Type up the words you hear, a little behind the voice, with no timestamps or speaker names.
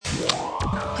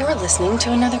You're listening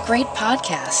to another great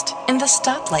podcast in the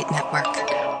Stoplight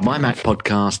Network. My Mac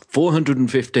Podcast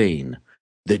 415.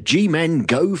 The G-Men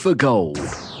Go for Gold.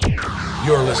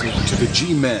 You're listening to the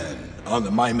G-Men on the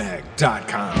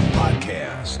MyMac.com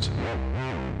podcast.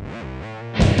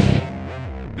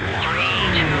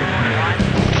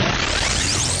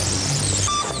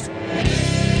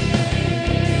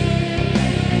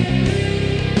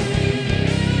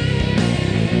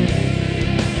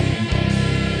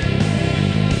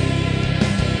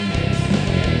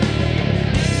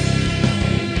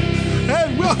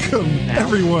 Welcome,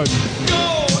 everyone,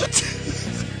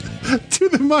 to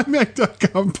the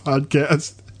MyMac.com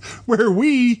podcast, where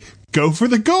we go for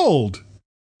the gold.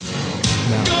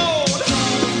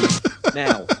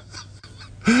 Now.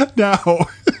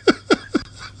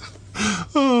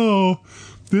 Oh,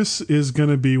 this is going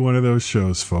to be one of those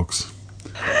shows, folks.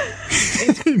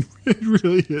 It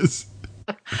really is.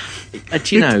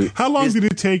 How long did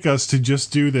it take us to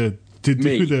just do the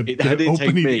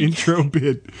opening intro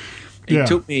bit? It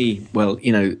took me,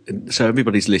 so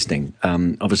everybody's listening.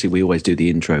 Obviously, we always do the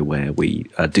intro where we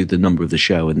do the number of the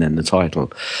show and then the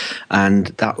title. And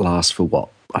that lasts for what?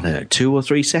 I don't know, 2 or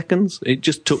 3 seconds? It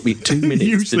just took me 2 minutes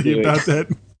Usually to do about it.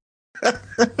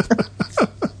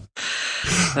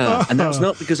 That. And that's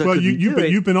not because I couldn't do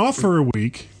it. You've been off for a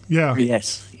week. Yeah.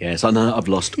 Yes. I know I've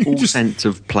lost all sense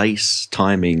of place,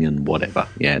 timing, and whatever.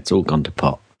 Yeah, it's all gone to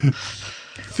pot.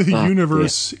 The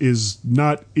universe is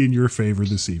not in your favor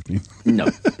this evening. No,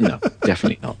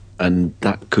 definitely not. And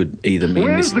that could either mean...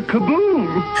 Where's the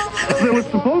kaboom? There was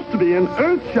supposed to be an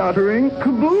earth-shattering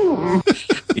kaboom.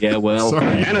 Yeah, well...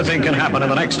 Sorry. Anything can happen in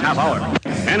the next half hour.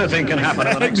 Anything can happen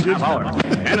in the next half hour.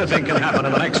 Anything can happen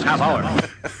in the next half hour.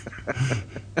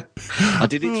 I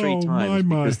did it 3 times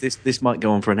because this might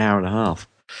go on for an hour and a half.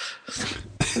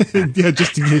 Yeah,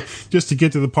 just to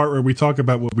get to the part where we talk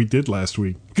about what we did last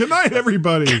week. Good night,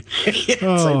 everybody.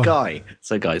 So Guy,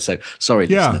 so sorry,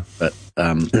 listener, but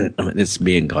it's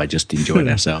me and Guy just enjoying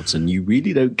ourselves, and you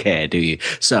really don't care, do you?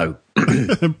 So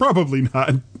probably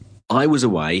not. I was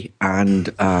away, and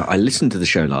I listened to the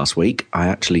show last week. I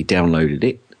actually downloaded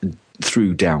it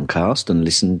through Downcast and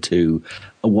listened to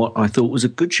what I thought was a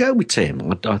good show with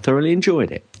Tim. I thoroughly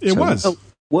enjoyed it. It was.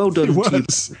 Well done. It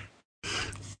was.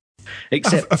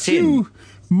 Except a few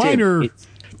minor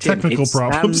technical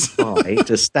problems.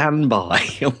 Stand by,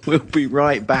 and we'll be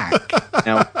right back.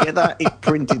 Now, get that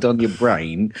printed on your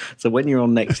brain, so when you're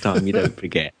on next time, you don't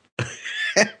forget.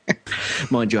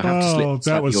 Mind you, I have to slap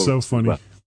that was your so wrist funny. well.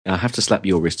 I have to slap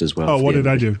your wrist as well. Oh, what did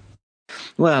I do?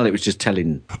 Well, it was just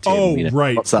telling Tim,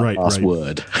 what's that last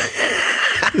word?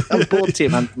 And poor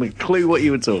Tim hadn't a clue what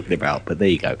you were talking about, but there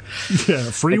you go.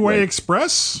 Yeah, Freeway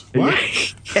Express? What?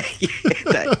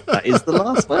 that is the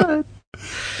last word.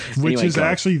 Which is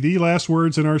actually the last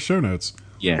words in our show notes.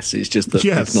 Yes, it's just that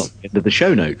it's not the end of the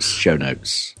show notes.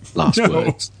 Last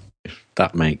words. If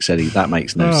that makes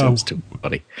no sense to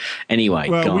anybody. Anyway,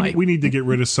 Guy. We need to get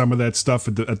rid of some of that stuff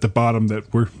at the bottom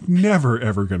that we're never,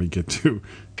 ever going to get to.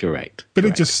 Correct. But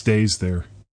it just stays there.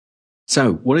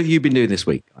 So, what have you been doing this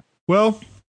week? Well...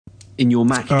 In your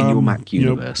Mac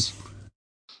universe.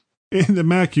 In the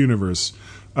Mac universe.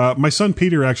 My son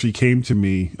Peter actually came to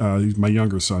me, he's my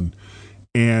younger son,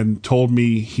 and told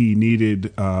me he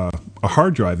needed a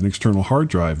hard drive, an external hard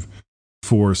drive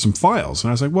for some files.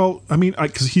 And I was like, well, I mean,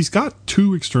 because he's got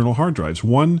 2 external hard drives.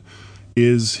 One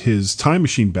is his Time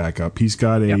Machine backup. He's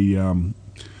got I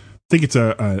think it's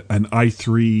an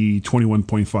i3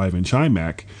 21.5-inch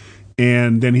iMac.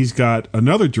 And then he's got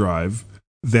another drive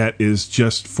that is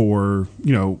just for,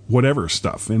 whatever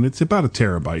stuff. And it's about 1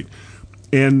 terabyte.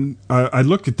 And I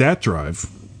looked at that drive,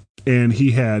 and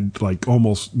he had like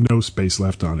almost no space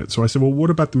left on it. So I said, well, what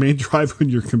about the main drive on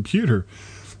your computer?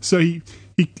 So he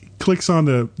clicks on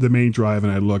the main drive,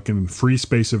 and I look, and free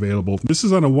space available. This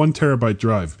is on a 1 terabyte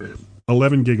drive,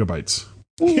 11 gigabytes.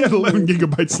 He had 11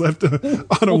 gigabytes left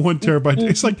on a 1 terabyte.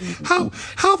 It's like,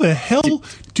 how the hell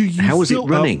do you How is it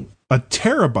running? A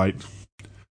terabyte?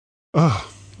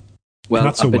 Well,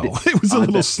 not so well. It was a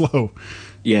little slow.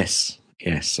 Yes.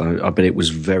 I bet it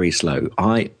was very slow.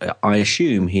 I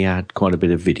assume he had quite a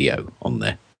bit of video on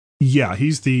there. Yeah,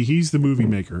 he's the movie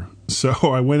maker. So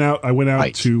I went out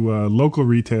right. to a local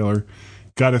retailer,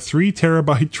 got a 3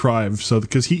 terabyte drive. So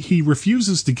because he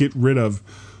refuses to get rid of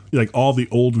like all the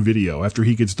old video after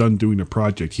he gets done doing a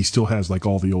project, he still has like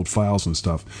all the old files and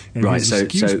stuff. And his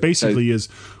excuse basically is,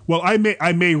 well, I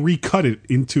may recut it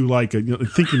into like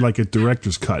thinking like a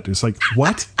director's cut. It's like,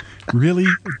 what? Really?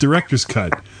 Director's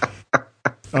cut?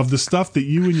 of the stuff that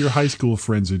you and your high school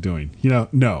friends are doing.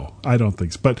 No, I don't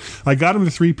think so. But I got him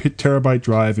the 3 terabyte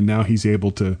drive, and now he's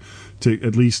able to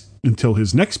at least until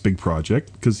his next big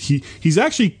project, because he's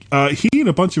actually he and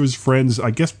a bunch of his friends,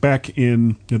 I guess back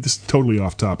in this is totally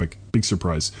off topic, big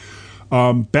surprise.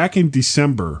 Back in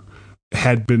December,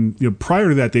 had been prior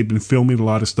to that they'd been filming a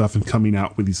lot of stuff and coming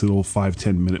out with these little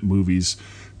 5-10 minute movies,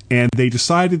 and they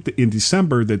decided in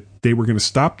December that they were going to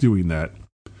stop doing that,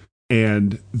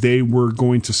 and they were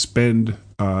going to spend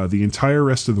the entire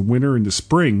rest of the winter and the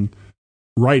spring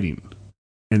writing,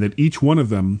 and that each one of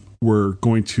them were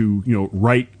going to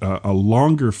write a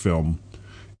longer film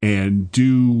and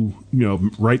do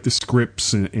write the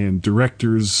scripts and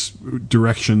directors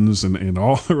directions and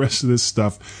all the rest of this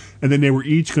stuff, and then they were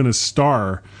each going to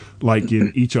star like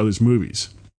in each other's movies.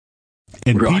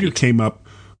 And right. Peter came up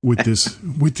with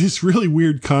this really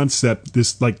weird concept,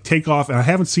 this like takeoff, and I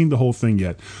haven't seen the whole thing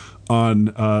yet, on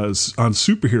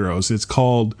superheroes. It's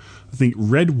called, I think,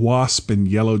 Red Wasp and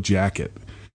Yellow Jacket,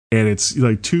 and it's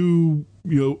like 2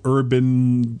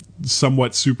 urban,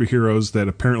 somewhat superheroes that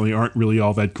apparently aren't really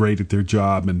all that great at their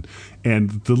job, and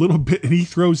the little bit, and he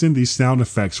throws in these sound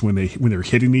effects when they're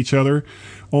hitting each other,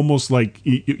 almost like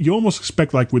you almost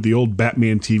expect, like with the old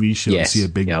Batman TV show, to see a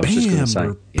big bam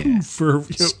or poof or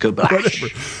whatever.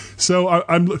 So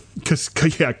I'm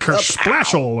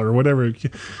kersplashel or whatever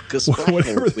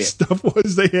the stuff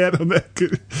was they had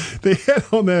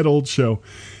on that old show,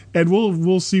 and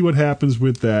we'll see what happens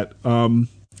with that.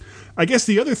 I guess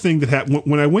the other thing that happened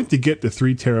when I went to get the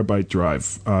 3 terabyte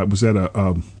drive, was at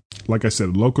like I said,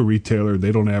 a local retailer.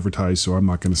 They don't advertise, so I'm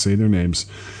not going to say their names,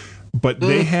 but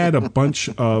they had a bunch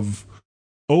of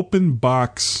open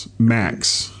box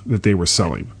Macs that they were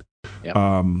selling. Yep.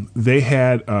 They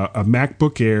had a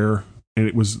MacBook Air, and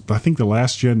it was, I think, the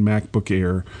last gen MacBook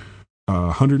Air,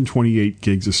 128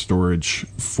 gigs of storage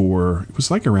for, it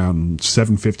was like around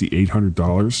 $750,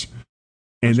 $800.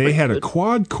 And they had a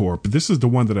quad core, but this is the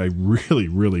one that I really,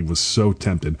 really was so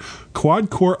tempted. Quad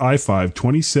core i5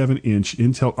 27-inch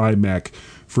Intel iMac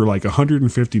for like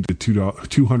 $150 to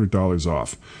 $200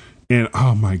 off. And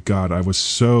oh my God, I was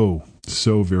so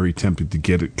very tempted to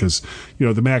get it, because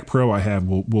the Mac Pro I have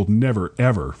will never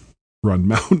ever run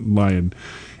Mountain Lion.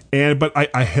 But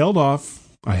I held off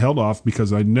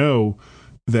because I know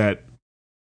that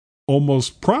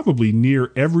almost probably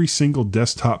near every single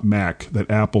desktop Mac that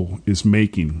Apple is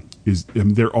making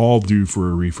they're all due for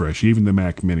a refresh, even the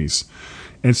Mac Minis.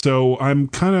 And so I'm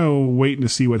kind of waiting to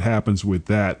see what happens with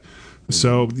that.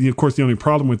 So, of course, the only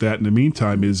problem with that in the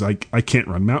meantime is I can't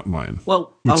run Mountain Lion.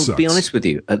 Well, I'll be honest with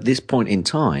you. At this point in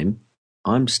time,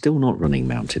 I'm still not running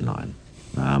Mountain Lion.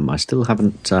 I still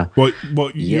haven't.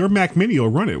 Well, your Mac Mini will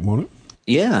run it, won't it?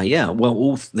 Yeah.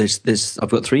 Well, there's I've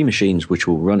got 3 machines which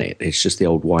will run it. It's just the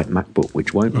old white MacBook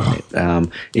which won't run it.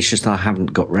 It's just I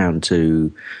haven't got round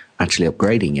to actually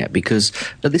upgrading yet, because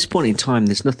at this point in time,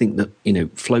 there's nothing that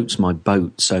floats my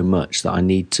boat so much that I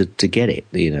need to get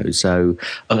it. So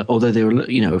although there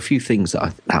are a few things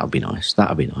that that'd be nice.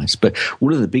 But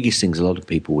one of the biggest things a lot of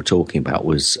people were talking about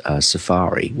was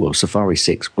Safari. Well, Safari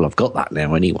 6. Well, I've got that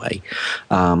now anyway.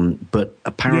 But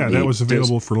apparently, that was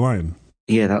available for Lion.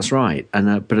 Yeah, that's right.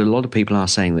 And but a lot of people are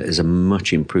saying that there's a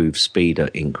much improved speed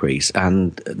increase,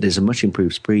 and there's a much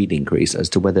improved speed increase as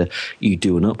to whether you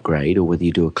do an upgrade or whether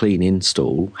you do a clean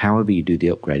install. However you do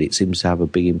the upgrade, it seems to have a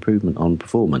big improvement on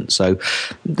performance. So,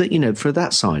 for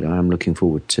that side, I am looking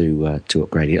forward to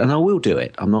upgrading, and I will do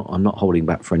it. I'm not holding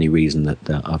back for any reason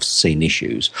that I've seen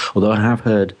issues. Although I have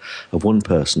heard of one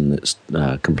person that's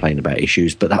complained about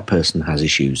issues, but that person has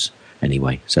issues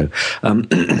anyway, so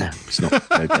it's not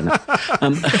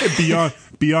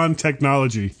beyond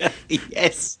technology.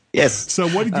 Yes. So,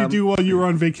 what did you do while you were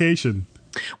on vacation?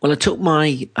 Well, I took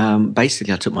my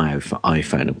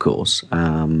iPhone, of course,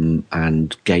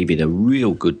 and gave it a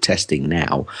real good testing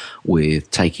now with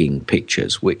taking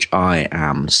pictures, which I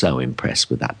am so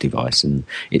impressed with that device and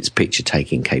its picture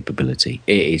taking capability.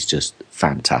 It is just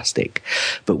fantastic.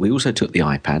 But we also took the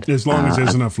iPad, as long as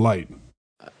there's enough light.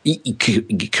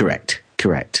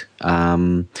 Correct.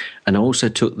 And I also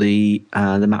took the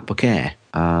MacBook Air.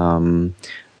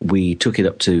 We took it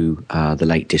up to the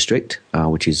Lake District,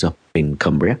 which is up in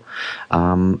Cumbria,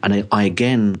 and I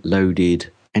again loaded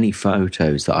any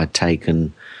photos that I'd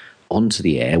taken onto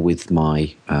the Air with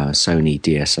my Sony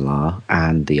DSLR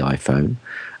and the iPhone.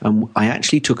 And I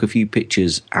actually took a few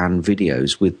pictures and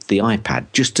videos with the iPad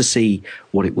just to see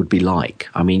what it would be like.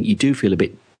 I mean, you do feel a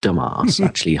bit dumbass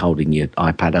actually holding your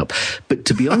iPad up, but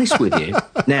to be honest with you,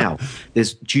 now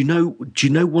do you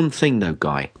know one thing though,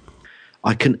 Guy?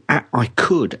 I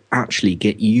could actually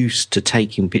get used to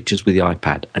taking pictures with the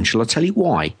iPad, and shall I tell you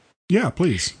why? Yeah,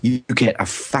 please. You get a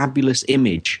fabulous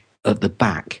image at the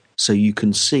back, so you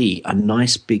can see a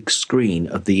nice big screen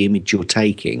of the image you're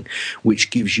taking, which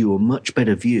gives you a much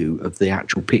better view of the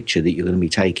actual picture that you're going to be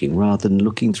taking, rather than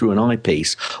looking through an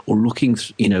eyepiece or looking,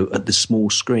 at the small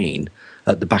screen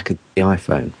at the back of the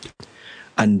iPhone.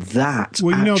 And that,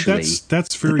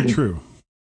 that's very true.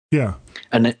 Yeah.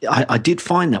 And I did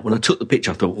find that when I took the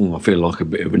picture, I thought, I feel like a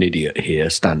bit of an idiot here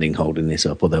standing holding this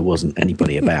up, or there wasn't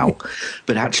anybody about.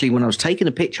 But actually, when I was taking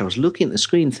a picture, I was looking at the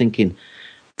screen thinking,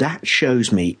 that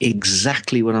shows me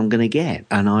exactly what I'm going to get.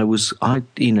 And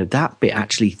that bit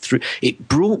actually it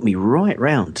brought me right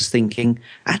round to thinking,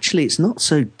 actually, it's not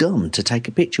so dumb to take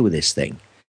a picture with this thing.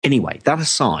 Anyway, that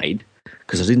aside,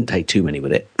 because I didn't take too many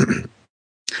with it.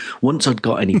 Once I'd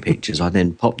got any pictures, I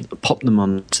then pop them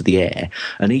onto the air,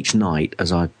 and each night,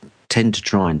 as I tend to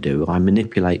try and do, I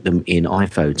manipulate them in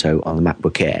iPhoto on the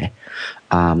MacBook Air.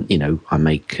 I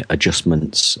make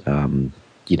adjustments,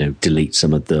 delete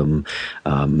some of them,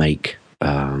 make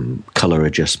color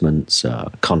adjustments,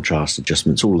 contrast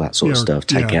adjustments, all that sort of stuff,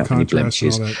 take out any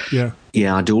blemishes.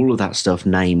 Yeah, I do all of that stuff,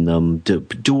 name them, do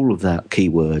all of that,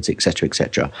 keywords, etc.,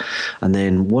 etc. And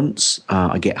then once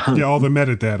I get home... Yeah, all the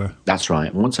metadata. That's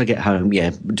right. Once I get home,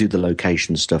 do the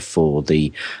location stuff for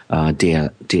the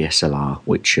DSLR,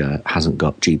 which hasn't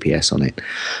got GPS on it.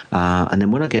 And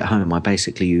then when I get home, I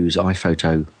basically use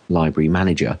iPhoto Library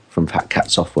Manager from Fat Cat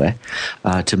Software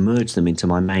to merge them into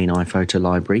my main iPhoto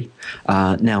library.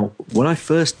 Now, when I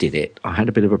first did it, I had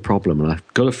a bit of a problem, and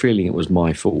I've got a feeling it was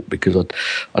my fault, because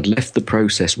I'd left the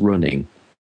process running,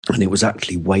 and it was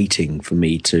actually waiting for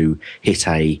me to hit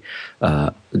a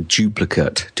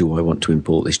duplicate. Do I want to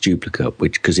import this duplicate?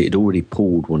 Because it had already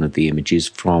pulled one of the images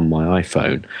from my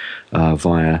iPhone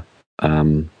via...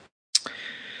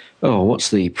 what's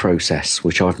the process,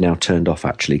 which I've now turned off,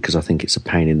 actually, because I think it's a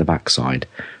pain in the backside.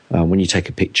 When you take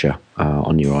a picture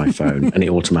on your iPhone and it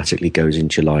automatically goes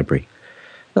into your library.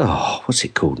 Oh, what's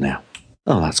it called now?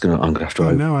 Oh, I'm going to have to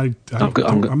open. Now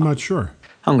I'm not sure.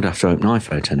 I'm going to have to open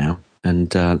iPhoto now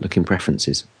and look in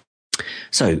preferences.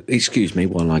 So, excuse me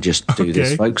while I just do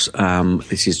this, folks.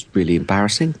 This is really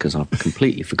embarrassing because I've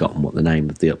completely forgotten what the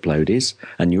name of the upload is,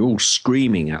 and you're all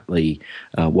screaming at the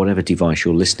whatever device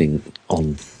you're listening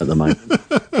on at the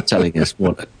moment, telling us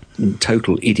what a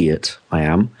total idiot I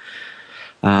am.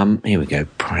 Here we go.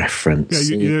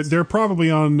 Preferences. Yeah, they're probably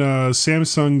on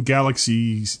Samsung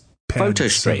Galaxy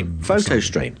PhotoStream.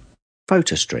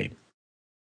 PhotoStream.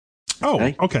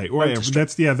 Oh, okay. Well,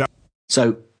 that's that.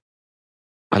 So,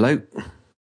 hello.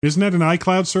 Isn't that an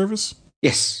iCloud service?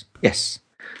 Yes.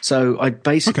 So I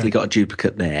basically got a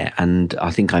duplicate there, and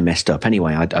I think I messed up.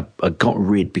 Anyway, I got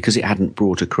rid, because it hadn't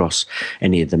brought across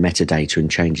any of the metadata and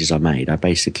changes I made. I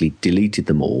basically deleted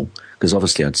them all, because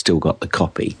obviously I'd still got the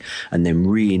copy, and then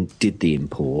did the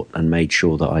import and made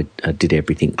sure that I did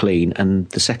everything clean. And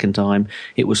the second time,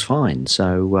 it was fine.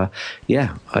 So,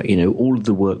 all of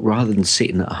the work, rather than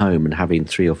sitting at home and having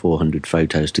 300 or 400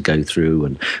 photos to go through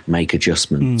and make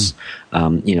adjustments,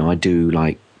 I do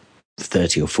like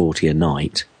 30 or 40 a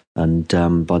night. And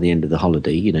by the end of the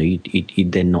holiday, you're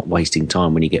then not wasting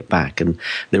time when you get back, and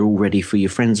they're all ready for your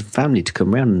friends and family to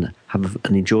come round and have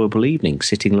an enjoyable evening,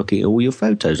 sitting looking at all your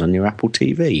photos on your Apple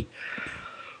TV.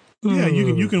 Yeah,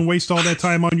 you can waste all that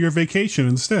time on your vacation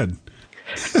instead.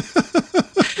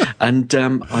 And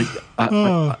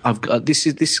I've got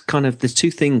this kind of, there's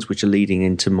two things which are leading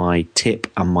into my tip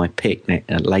and my pick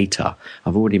later.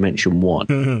 I've already mentioned one,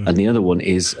 and the other one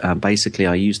is basically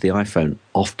I use the iPhone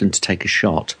often to take a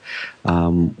shot,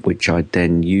 which I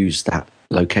then use that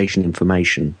location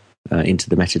information into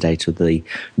the metadata of the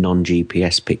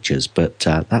non-GPS pictures, but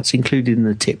that's included in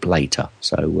the tip later.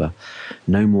 So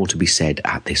no more to be said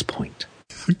at this point.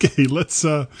 Okay, let's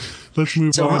move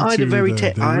on to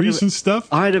the recent stuff.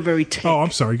 I had a very tech. Oh, I'm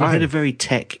sorry. Go ahead. I had a very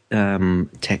tech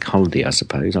holiday, I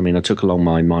suppose. I mean, I took along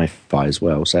my MiFi as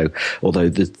well. So, although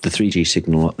the 3G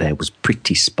signal up there was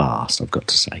pretty sparse, I've got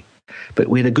to say, but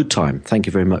we had a good time. Thank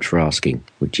you very much for asking,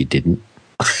 which you didn't.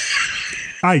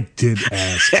 I did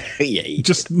ask. Yeah,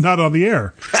 just not on the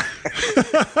air.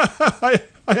 I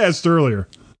asked earlier.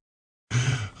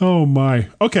 Oh my.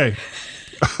 Okay.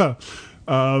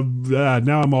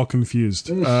 Now I'm all confused.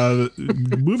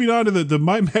 Moving on to the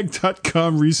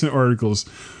MyMac.com recent articles.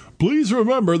 Please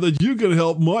remember that you can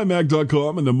help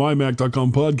MyMac.com and the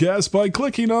MyMac.com podcast by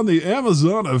clicking on the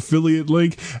Amazon affiliate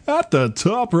link at the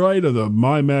top right of the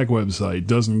MyMac website.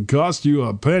 Doesn't cost you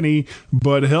a penny,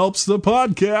 but helps the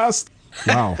podcast.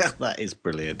 Wow. That is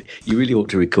brilliant. You really ought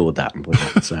to record that and put it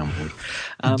on the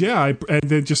soundboard. And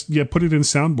then just put it in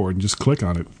soundboard and just click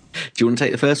on it. Do you want to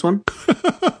take the first one?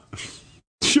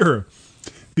 Sure.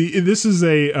 This is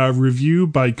a review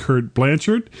by Kurt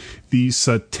Blanchard, the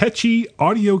Satechi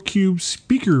Audio Cube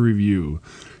speaker review.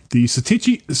 The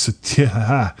Satechi...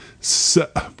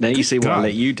 Now you see why I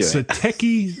let you do it.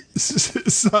 Satechi...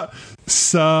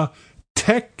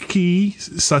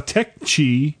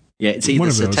 Yeah, it's either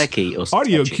Satechi or Satechi.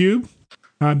 Audio Cube.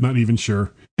 I'm not even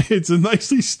sure. It's a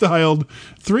nicely styled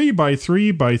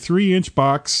 3x3 by 3-inch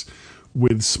box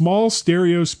with small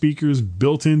stereo speakers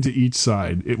built into each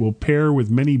side. It will pair with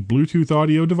many Bluetooth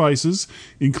audio devices,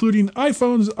 including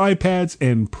iPhones, iPads,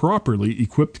 and properly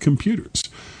equipped computers.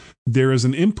 There is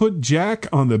an input jack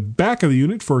on the back of the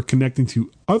unit for connecting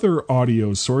to other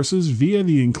audio sources via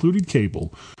the included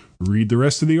cable. Read the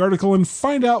rest of the article and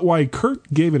find out why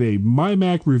Kurt gave it a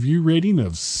MyMac review rating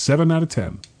of 7 out of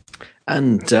 10.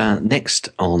 And next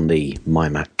on the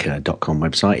mymac.com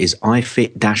website is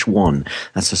iFit-1.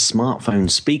 That's a smartphone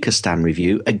speaker stand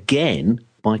review, again,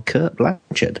 by Kurt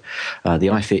Blanchard. The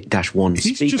iFit-1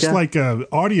 speaker. He's just like a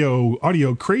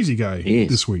audio crazy guy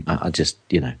this week. I just,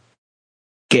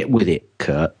 get with it,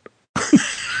 Kurt.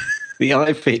 The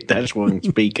iFit-1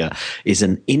 speaker is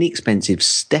an inexpensive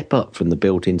step up from the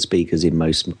built-in speakers in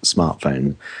most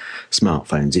smartphones.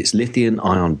 Its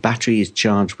lithium-ion battery is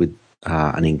charged with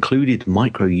an included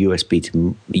micro USB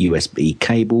to USB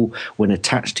cable when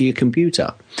attached to your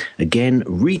computer. Again,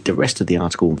 read the rest of the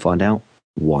article and find out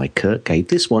why Kurt gave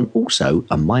this one also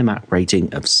a MyMac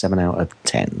rating of 7 out of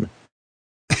 10.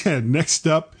 And next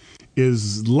up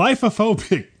is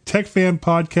Lifeophobic Tech Fan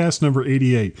Podcast number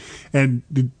 88. And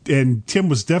Tim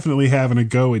was definitely having a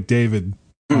go at David.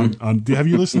 Have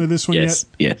you listened to this one yet?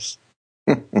 Yes.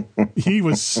 He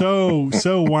was so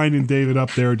winding David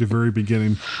up there at the very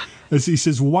beginning. As he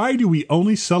says, why do we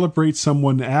only celebrate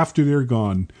someone after they're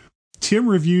gone? Tim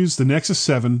reviews the Nexus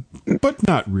 7, but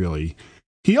not really.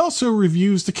 He also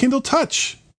reviews the Kindle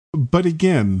Touch, but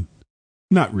again,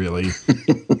 not really.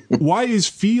 Why is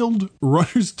Field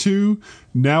Runners 2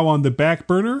 now on the back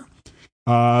burner?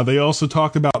 They also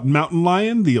talk about Mountain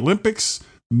Lion, the Olympics,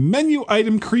 menu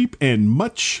item creep, and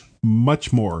much,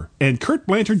 much more. And Kurt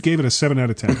Blanchard gave it a 7 out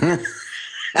of 10.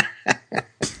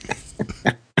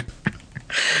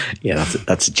 Yeah,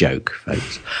 that's a joke,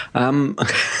 folks.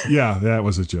 Yeah, that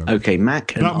was a joke. Okay,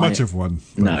 Mac and not much of one.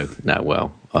 But... No.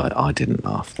 Well, I didn't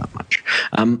laugh that much.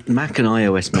 Mac and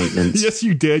iOS maintenance. Yes,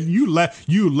 you did. You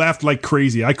laughed like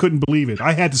crazy. I couldn't believe it.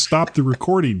 I had to stop the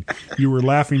recording. You were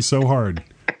laughing so hard.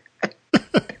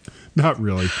 Not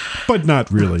really, but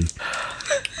not really.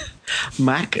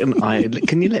 Mac and I.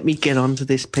 Can you let me get onto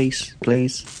this piece,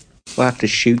 please? I'll have to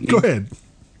shoot you. Go ahead.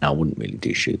 No, I wouldn't really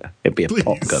do shoot that. It'd be a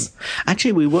pop gun.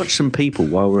 Actually, we watched some people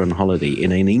while we were on holiday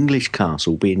in an English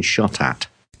castle being shot at.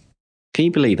 Can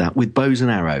you believe that? With bows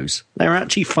and arrows. They were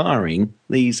actually firing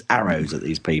these arrows at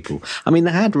these people. I mean,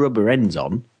 they had rubber ends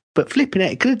on, but flipping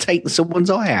it could have taken someone's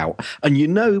eye out. And you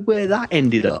know where that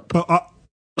ended up.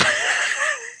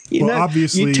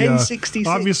 Obviously, 1066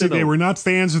 obviously they were not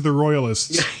fans of the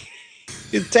Royalists.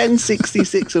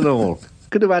 1066 and all.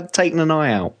 Could have taken an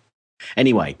eye out.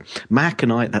 Anyway,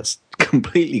 that's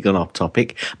completely gone off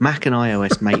topic. Mac and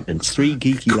iOS maintenance, 3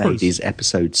 Geeky Ladies,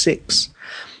 episode 6.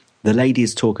 The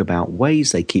ladies talk about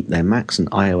ways they keep their Macs and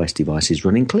iOS devices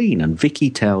running clean, and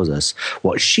Vicky tells us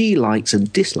what she likes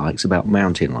and dislikes about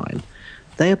Mountain Lion.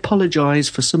 They apologise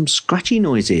for some scratchy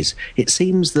noises. It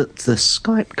seems that the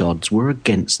Skype gods were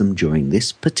against them during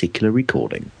this particular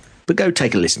recording. But go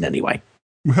take a listen anyway.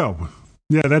 Well,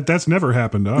 yeah, that's never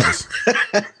happened to us.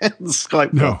 The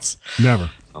Skype gods. No,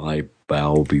 never. I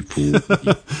bow before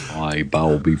thee. I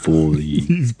bow before thee.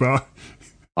 He's bow.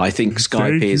 I think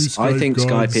Skype is. I think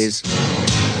Skype is.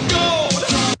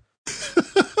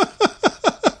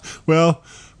 Well,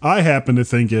 I happen to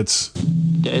think it's.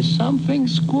 There's something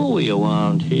screwy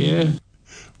around here.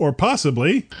 Or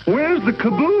possibly. Where's the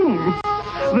kaboom?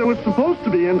 There was supposed to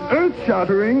be an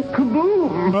earth-shattering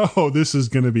kaboom. Oh, this is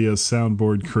going to be a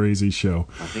soundboard crazy show.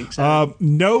 I think so.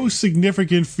 No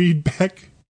significant feedback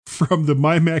from the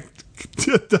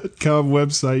mymac.com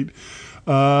website.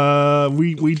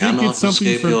 We did get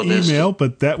something from email,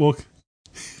 but that will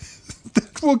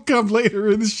come later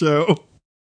in the show.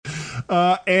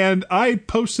 And I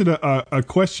posted a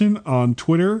question on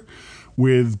Twitter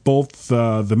with both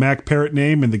the Mac Parrot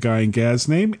name and the Guy and Gaz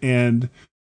name, and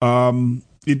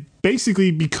it basically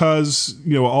because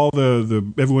all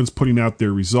the everyone's putting out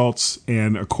their results,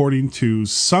 and according to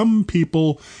some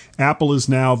people, Apple is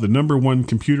now the #1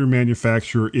 computer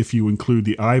manufacturer if you include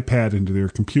the iPad into their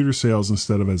computer sales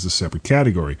instead of as a separate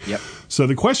category. Yep. So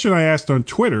the question I asked on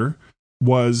Twitter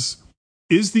was,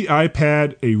 is the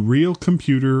iPad a real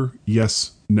computer?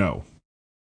 Yes, no.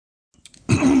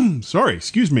 Sorry,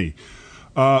 excuse me.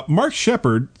 Mark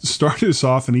Shepard started us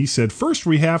off, and he said, first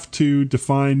we have to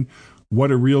define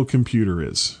what a real computer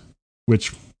is,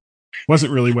 which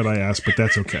wasn't really what I asked, but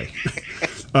that's okay.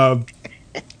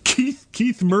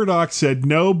 Keith Murdoch said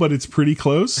no, but it's pretty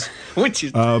close. Which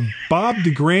is Bob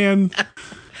DeGran.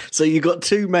 So you got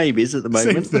two maybes at the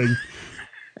moment. Same thing.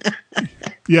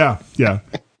 Yeah.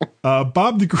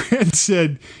 Bob DeGran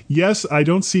said, yes, I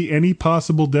don't see any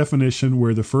possible definition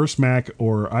where the first Mac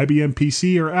or IBM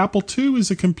PC or Apple II is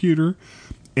a computer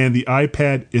and the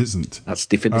iPad isn't. That's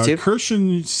definitive.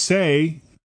 Kirshen said,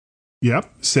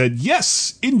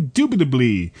 yes,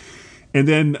 indubitably. And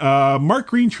then Mark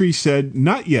Greentree said,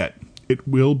 not yet. It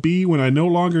will be when I no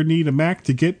longer need a Mac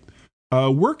to get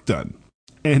work done.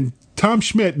 And Tom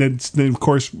Schmidt, and then of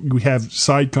course we have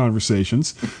side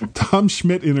conversations. Tom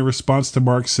Schmidt, in a response to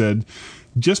Mark, said,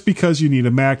 just because you need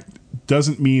a Mac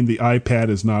doesn't mean the iPad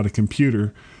is not a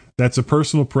computer. That's a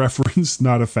personal preference,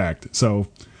 not a fact. So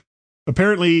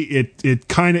apparently it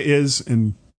kind of is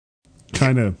and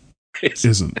kind of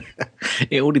isn't.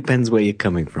 It all depends where you're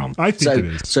coming from. I think it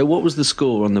is. So what was the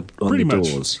score on the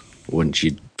doors once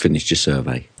you'd finished your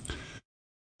survey?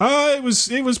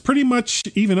 It was pretty much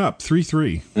even up,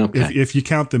 3-3. Okay. If you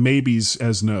count the maybes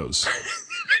as no's.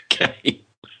 Okay.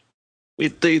 We'll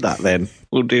do that then.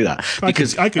 We'll do that.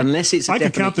 Because unless it's a definite I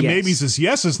could count the maybes as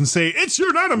yeses and say, it's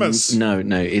unanimous. No.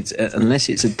 It's unless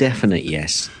it's a definite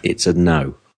yes, it's a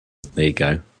no. There you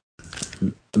go.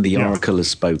 The oracle has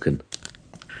spoken.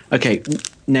 Okay,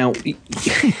 now,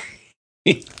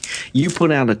 you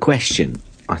put out a question,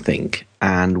 I think,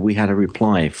 and we had a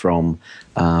reply from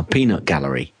Peanut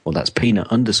Gallery, or that's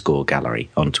Peanut_Gallery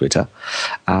on Twitter.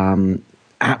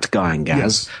 At Guy and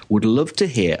Gaz, would love to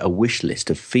hear a wish list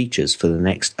of features for the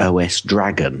next OS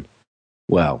Dragon.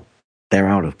 Well, they're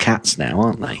out of cats now,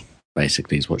 aren't they?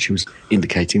 Basically, is what she was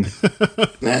indicating.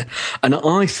 And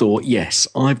I thought, yes,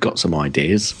 I've got some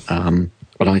ideas,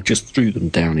 but I just threw them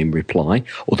down in reply,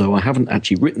 although I haven't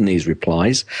actually written these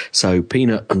replies. So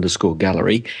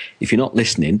Peanut_Gallery, if you're not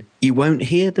listening, you won't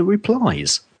hear the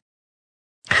replies.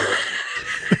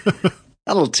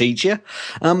 That'll teach you.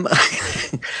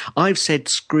 I've said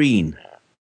screen,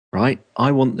 right?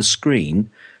 I want the screen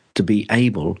to be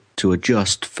able to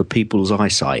adjust for people's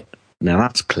eyesight. Now,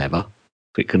 that's clever.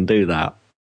 If it can do that.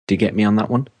 Do you get me on that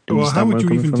one? Well, how would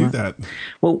you even do that?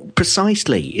 Well,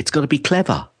 precisely. It's got to be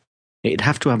clever. It'd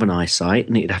have to have an eyesight,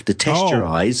 and it'd have to test your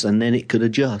eyes, and then it could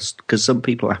adjust. Because some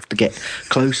people have to get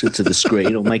closer to the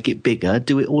screen or make it bigger,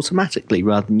 do it automatically,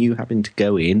 rather than you having to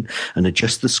go in and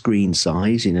adjust the screen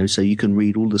size, so you can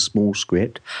read all the small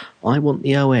script. I want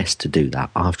the OS to do that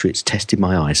after it's tested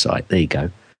my eyesight. There you go.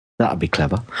 That'd be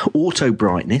clever. Auto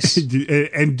brightness.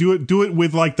 And do it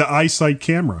with like the eyesight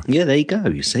camera. Yeah, there you go.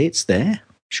 You see, it's there.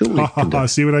 Surely.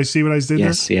 See what I did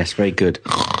there? Yes, very good.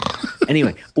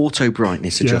 Anyway, auto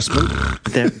brightness adjustment.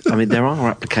 There are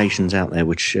applications out there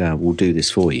which will do this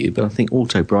for you, but I think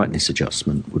auto brightness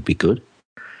adjustment would be good.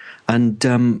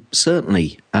 And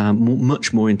certainly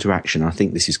much more interaction. I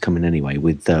think this is coming anyway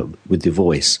with the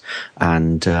voice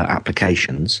and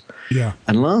applications. Yeah.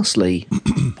 And lastly,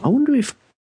 I wonder if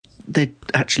they'd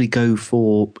actually go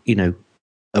for,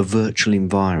 a virtual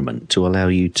environment to allow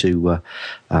you to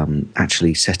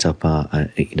actually set up a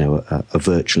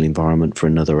virtual environment for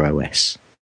another OS.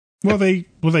 Well, they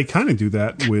kind of do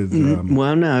that with.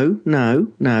 Well, no.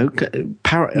 Boot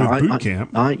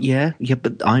Camp. But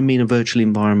I mean a virtual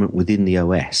environment within the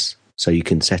OS, so you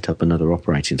can set up another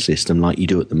operating system like you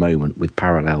do at the moment with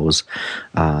Parallels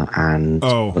and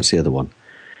what's the other one?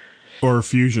 Or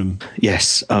Fusion.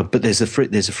 Yes, but there's a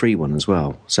free one as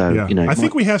well. So I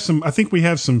think we have some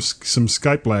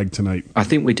Skype lag tonight. I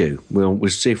think we do. We'll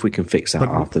see if we can fix that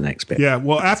after the next bit. Yeah.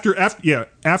 Well, after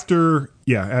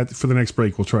for the next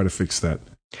break, we'll try to fix that.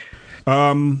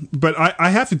 But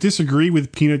I have to disagree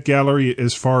with Peanut Gallery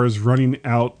as far as running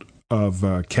out of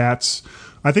cats.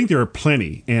 I think there are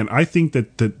plenty, and I think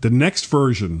that the next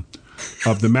version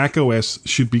of the Mac OS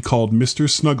should be called Mr.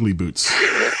 Snuggly Boots.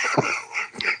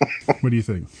 What do you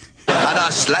think? And I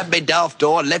slammed my daft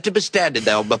door and left him standing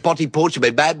there on my potty porch of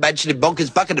my bad mansion in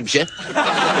Bonkers, Buckinghamshire.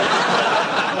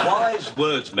 Wise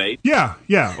words, mate. Yeah.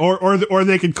 Or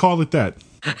they could call it that.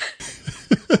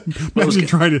 Imagine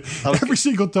trying to every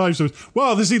single time. So,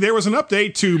 there was an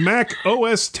update to Mac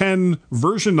OS 10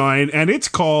 version 9, and it's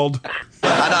called.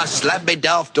 And I slammed my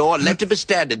daft door and left him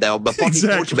standing there on my potty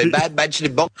porch of my bad mansion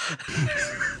in Bonkers.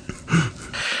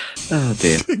 Oh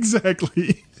dear.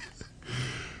 Exactly.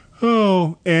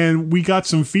 Oh, and we got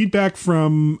some feedback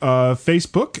from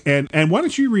Facebook, and why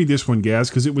don't you read this one,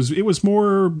 Gaz? Because it was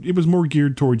more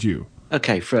geared towards you.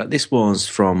 Okay, this was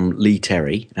from Lee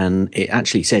Terry, and it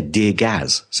actually said "Dear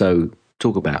Gaz," so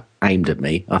talk about aimed at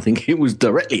me. I think it was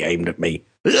directly aimed at me.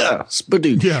 Ugh,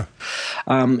 spadoosh. Yeah.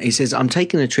 He says, I'm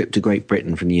taking a trip to Great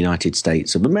Britain from the United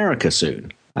States of America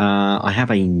soon. I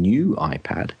have a new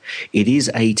iPad. It is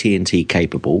AT&T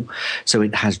capable, so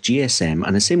it has GSM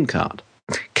and a SIM card.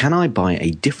 Can I buy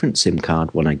a different SIM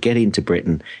card when I get into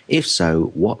Britain? If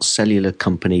so, what cellular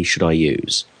company should I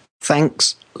use?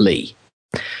 Thanks, Lee.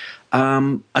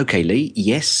 Okay, Lee.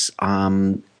 Yes.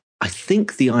 I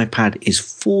think the iPad is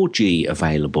 4G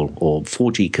available or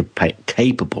 4G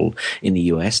capable in the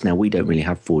US. Now, we don't really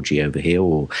have 4G over here,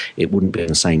 or it wouldn't be in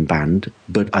the same band,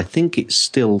 but I think it's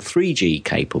still 3G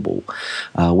capable,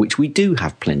 which we do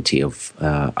have plenty of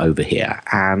over here.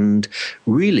 And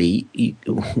really,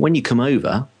 when you come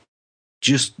over,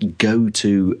 just go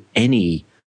to any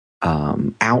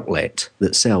outlet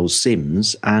that sells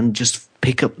SIMs and just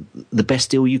pick up the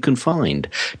best deal you can find.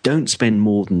 Don't spend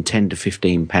more than £10 to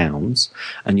 £15,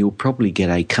 and you'll probably get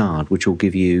a card which will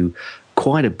give you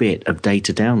quite a bit of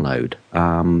data download.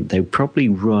 They probably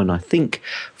run, I think,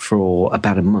 for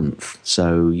about a month.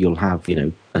 So you'll have,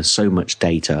 so much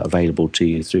data available to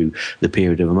you through the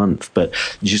period of a month. But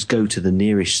just go to the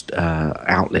nearest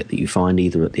outlet that you find,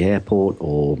 either at the airport,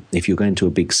 or if you're going to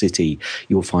a big city,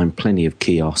 you'll find plenty of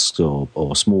kiosks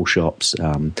or small shops.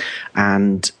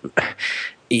 And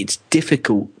it's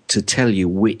difficult to tell you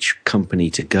which company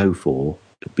to go for,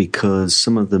 because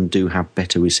some of them do have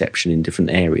better reception in different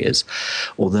areas.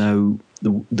 Although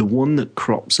the one that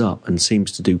crops up and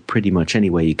seems to do pretty much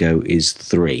anywhere you go is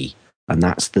 3, and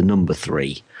that's the number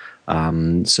 3.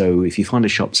 So if you find a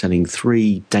shop selling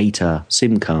 3 data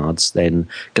SIM cards, then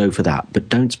go for that. But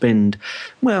don't spend,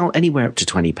 anywhere up to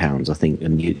 £20, I think,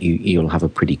 and you'll have a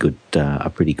pretty good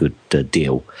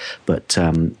deal. But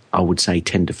I would say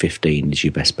 10 to 15 is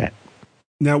your best bet.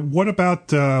 Now, what about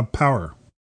power?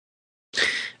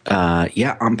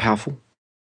 Yeah, I'm powerful.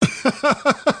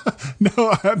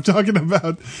 No, I'm talking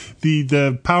about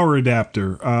the power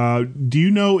adapter. Do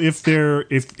you know if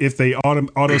they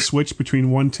auto switch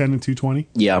between 110 and 220?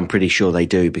 Yeah, I'm pretty sure they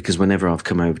do, because whenever I've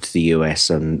come over to the US,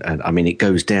 and I mean, it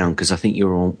goes down, because I think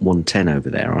you're on 110 over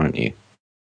there, aren't you?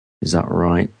 Is that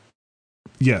right?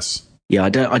 Yes. Yeah,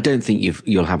 I don't think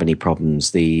you'll have any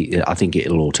problems. I think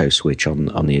it'll auto switch on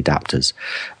the adapters.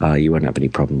 You won't have any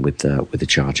problem with the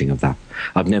charging of that.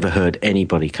 I've never heard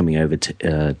anybody coming over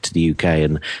to the UK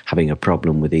and having a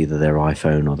problem with either their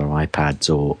iPhone or their iPads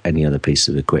or any other piece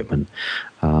of equipment.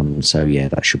 So yeah,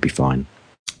 that should be fine.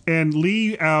 And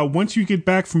Lee, once you get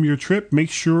back from your trip, make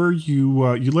sure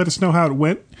you let us know how it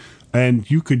went.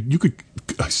 And you could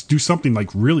do something like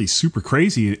really super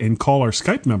crazy and call our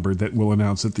Skype number that we'll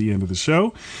announce at the end of the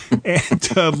show,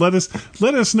 and let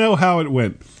us know how it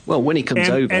went. Well, when he comes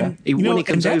over,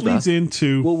 leads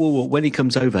into when he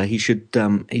comes over, he should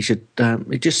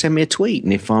just send me a tweet,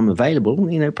 and if I'm available,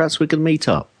 perhaps we can meet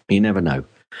up. You never know.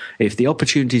 If the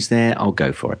opportunity's there, I'll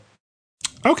go for it.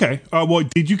 Okay. Well,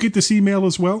 did you get this email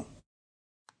as well?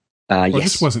 Yes.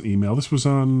 This wasn't email. This was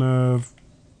on.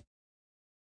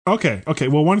 Okay.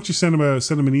 Well, why don't you send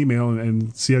him an email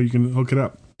and see how you can hook it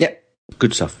up? Yep,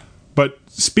 good stuff. But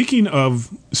speaking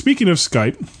of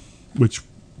Skype, which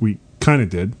we kind of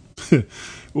did,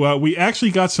 well, we actually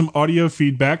got some audio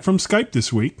feedback from Skype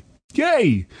this week.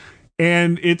 Yay!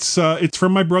 And it's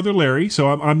from my brother Larry, so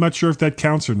I'm not sure if that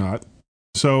counts or not.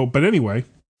 So, but anyway,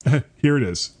 here it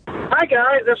is. Hi,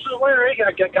 guys. This is Larry.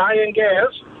 I got Guy and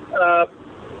Gaz.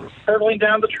 Hurtling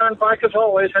down the turnpike as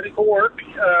always, heading for work,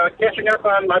 catching up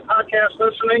on my podcast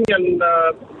listening and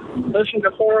listening to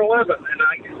 411. And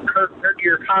I heard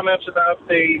your comments about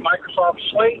the Microsoft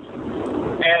slate,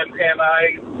 and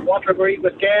I want to agree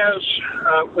with Gaz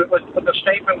with the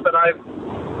statement that I've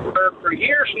heard for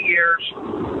years and years.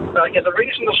 The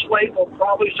reason the slate will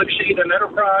probably succeed in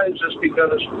enterprise is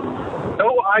because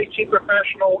no IT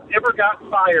professional ever got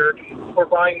fired for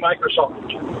buying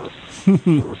Microsoft.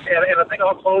 and I think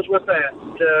I'll close with that.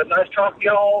 Nice talking to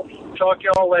y'all. Talk to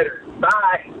y'all later.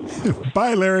 Bye.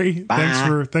 Bye, Larry.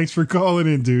 Bye. Thanks for calling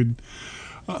in, dude.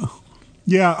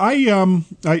 Yeah,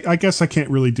 I guess I can't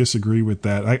really disagree with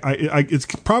that. It's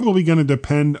probably going to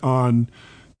depend on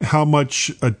how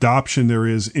much adoption there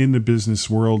is in the business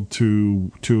world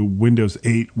to Windows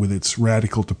 8 with its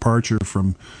radical departure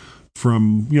from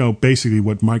basically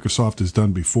what Microsoft has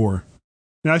done before.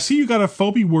 Now I see you got a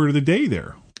Phobie word of the day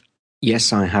there.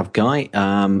 Yes, I have, Guy.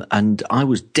 And I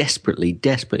was desperately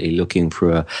looking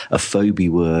for a Phobie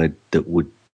word that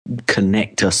would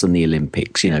connect us and the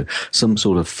Olympics, some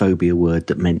sort of phobia word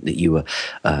that meant that you were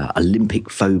Olympic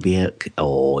phobiac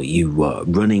or you were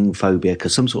running phobiac or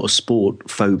some sort of sport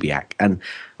phobiac. And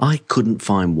I couldn't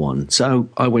find one. So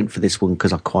I went for this one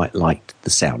because I quite liked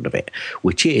the sound of it,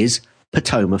 which is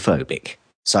potomophobic.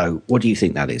 So what do you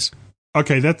think that is?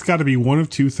 Okay, that's got to be one of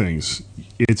two things.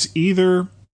 It's either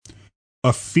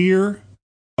a fear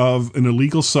of an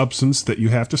illegal substance that you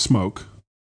have to smoke,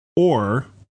 or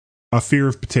a fear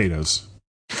of potatoes.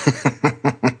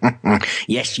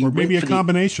 Yes, you or maybe a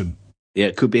combination. Yeah,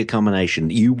 it could be a combination.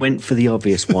 You went for the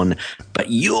obvious one,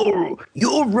 but you're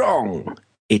wrong.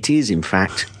 It is, in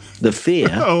fact, the fear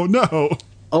oh, no.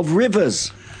 of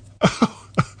rivers.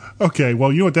 Okay,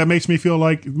 well, you know what that makes me feel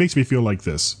like? It makes me feel like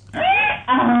this.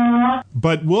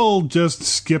 But we'll just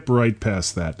skip right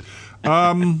past that.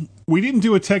 We didn't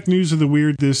do a tech news of the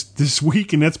weird this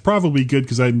week, and that's probably good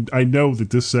because I know that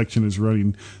this section is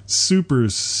running super,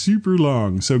 super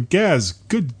long. So, Gaz,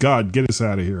 good God, get us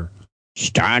out of here.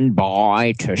 Stand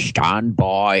by,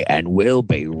 and we'll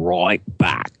be right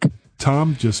back.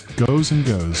 Tom just goes and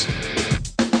goes.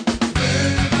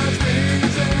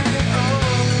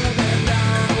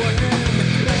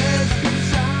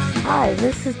 Hi,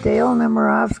 this is Dale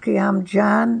Nemirovsky. I'm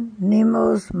John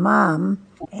Nemo's mom,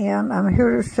 and I'm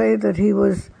here to say that he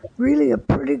was really a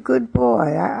pretty good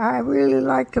boy. I really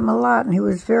liked him a lot, and he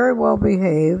was very well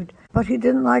behaved, but he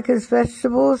didn't like his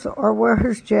vegetables or wear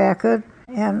his jacket,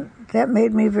 and that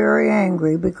made me very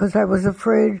angry because I was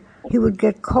afraid he would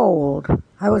get cold.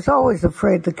 I was always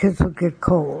afraid the kids would get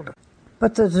cold.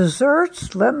 But the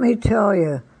desserts, let me tell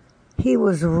you, he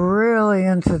was really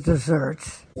into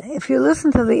desserts. If you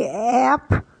listen to the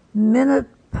App Minute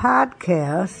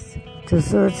podcast,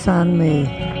 Desserts on Me.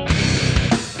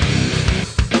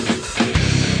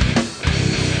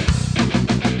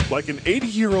 Like an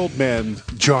 80-year-old man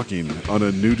jogging on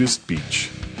a nudist beach,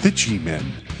 the G-Men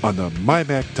on the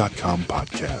MyMac.com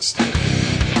podcast.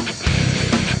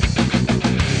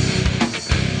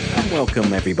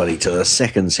 Welcome, everybody, to the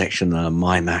second section of the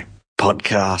MyMac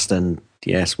podcast. And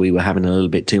yes, we were having a little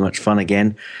bit too much fun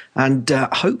again. And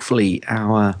hopefully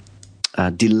our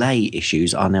delay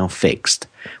issues are now fixed.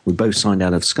 We both signed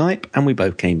out of Skype and we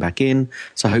both came back in.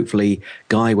 So hopefully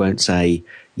Guy won't say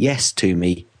yes to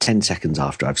me 10 seconds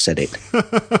after I've said it.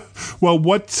 Well,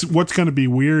 what's going to be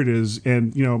weird is,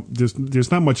 and you know, there's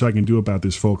not much I can do about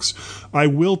this, folks. I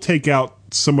will take out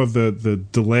some of the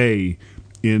delay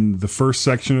in the first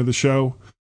section of the show,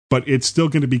 but it's still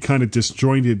going to be kind of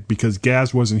disjointed because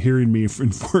Gaz wasn't hearing me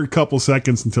for a couple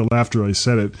seconds until after I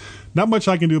said it. Not much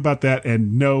I can do about that,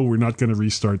 and no, we're not going to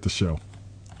restart the show.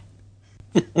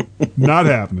 Not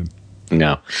happening.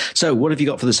 No. So what have you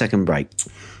got for the second break?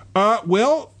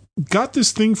 Well, got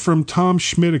this thing from Tom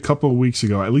Schmidt a couple of weeks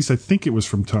ago. At least I think it was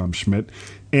from Tom Schmidt.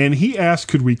 And he asked,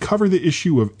 could we cover the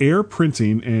issue of air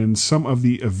printing and some of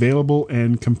the available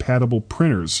and compatible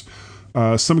printers?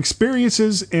 Some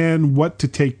experiences and what to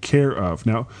take care of.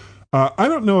 Now, I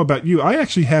don't know about you. I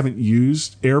actually haven't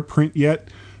used AirPrint yet,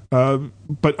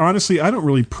 but honestly, I don't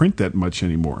really print that much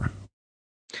anymore.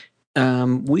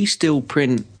 We still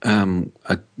print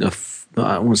I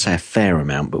don't want to say a fair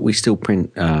amount, but we still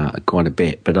print quite a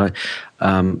bit. But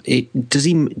do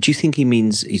you think he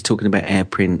means he's talking about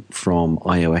AirPrint from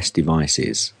iOS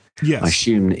devices? Yes. I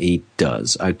assume he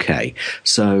does. Okay.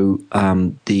 So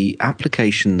the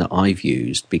application that I've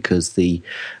used, because the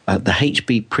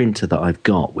HB printer that I've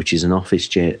got, which is an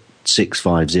OfficeJet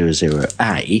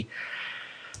 6500A,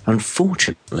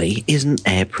 unfortunately isn't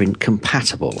AirPrint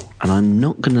compatible, and I'm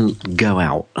not going to go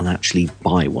out and actually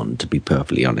buy one, to be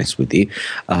perfectly honest with you,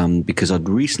 because I'd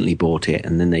recently bought it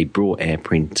and then they brought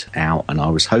AirPrint out, and I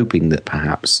was hoping that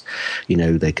perhaps, you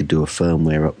know, they could do a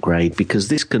firmware upgrade, because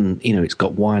this can, you know, it's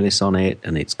got wireless on it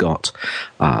and it's got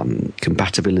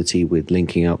compatibility with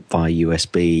linking up via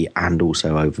USB and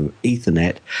also over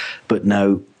Ethernet, but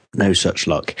no such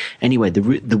luck. Anyway,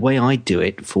 the way I do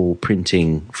it for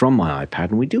printing from my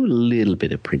iPad, and we do a little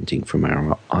bit of printing from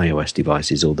our iOS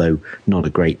devices, although not a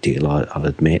great deal, I'll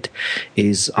admit,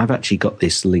 is I've actually got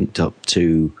this linked up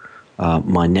to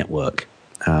my network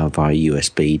via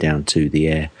USB down to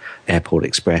the Airport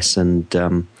Express, and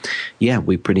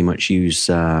we pretty much use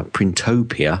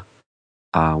Printopia,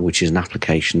 which is an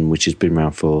application which has been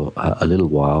around for a little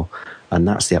while. And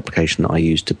that's the application that I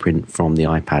use to print from the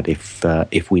iPad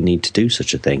if we need to do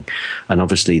such a thing. And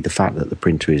obviously the fact that the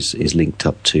printer is linked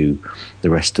up to the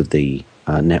rest of the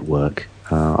network,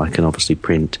 I can obviously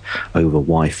print over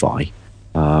Wi-Fi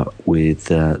with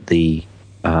the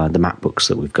MacBooks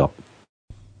that we've got.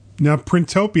 Now,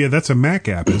 Printopia, that's a Mac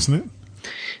app, isn't it?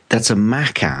 That's a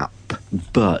Mac app,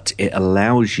 but it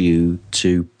allows you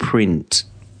to print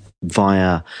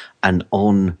via an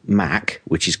on Mac,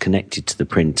 which is connected to the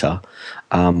printer,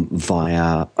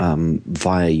 via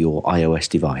your iOS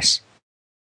device.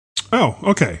 Oh,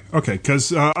 okay.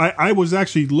 Because I was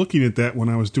actually looking at that when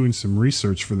I was doing some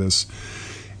research for this,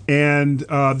 And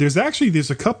there's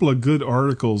a couple of good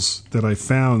articles that I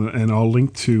found, and I'll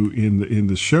link to in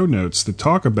the show notes that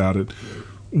talk about it.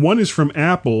 One is from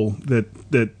Apple that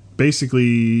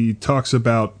basically talks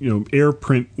about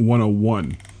AirPrint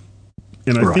 101,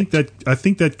 and I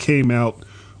think that came out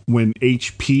when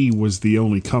HP was the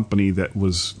only company that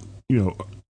was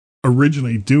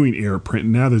originally doing AirPrint.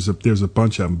 Now there's a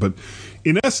bunch of them, but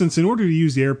in essence, in order to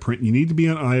use AirPrint, you need to be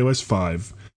on iOS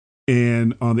 5.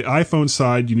 And on the iPhone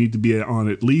side, you need to be on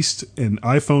at least an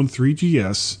iPhone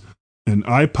 3GS, an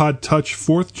iPod Touch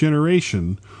 4th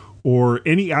generation, or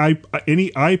any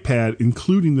iPad,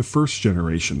 including the 1st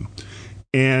generation.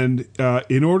 And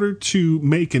in order to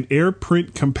make an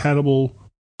AirPrint compatible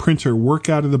printer work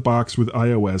out of the box with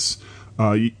iOS,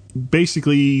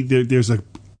 basically there's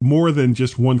more than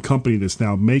just one company that's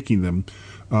now making them.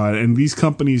 And these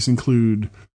companies include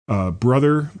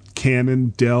Brother,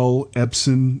 Canon, Dell,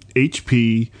 Epson,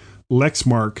 HP,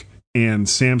 Lexmark, and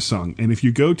Samsung. And if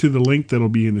you go to the link that'll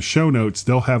be in the show notes,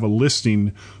 they'll have a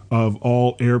listing of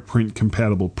all AirPrint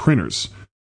compatible printers.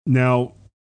 Now,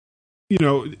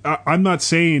 I'm not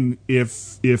saying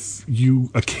if you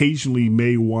occasionally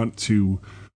may want to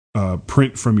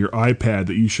print from your iPad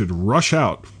that you should rush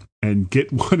out and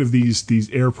get one of these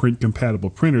AirPrint compatible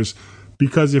printers,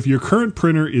 because if your current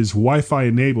printer is Wi-Fi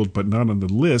enabled but not on the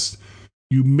list,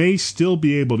 you may still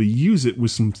be able to use it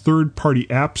with some third-party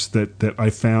apps that I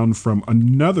found from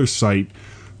another site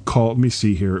called, let me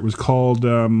see here, it was called,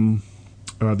 the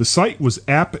site was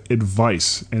App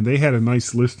Advice, and they had a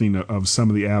nice listing of some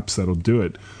of the apps that'll do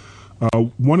it.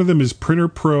 One of them is Printer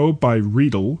Pro by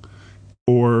Riedel,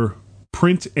 or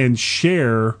Print and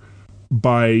Share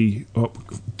by, oh,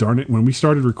 darn it, when we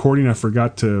started recording, I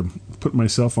forgot to put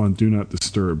myself on Do Not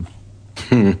Disturb.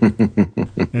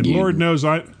 And Lord knows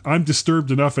I'm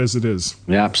disturbed enough as it is.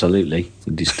 Yeah, absolutely.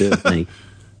 It disturbed me.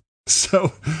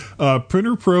 So,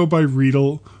 Printer Pro by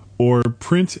Riedel, or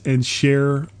Print and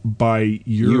Share by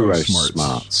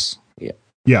Eurosmarts. Yeah.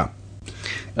 Yeah.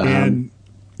 And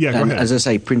go ahead. As I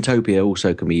say, Printopia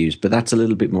also can be used, but that's a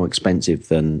little bit more expensive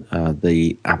than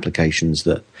the applications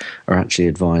that are actually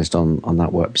advised on that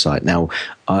website. Now,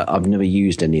 I've never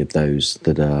used any of those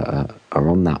that are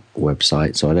on that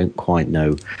website, so I don't quite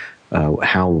know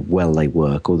how well they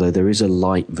work, although there is a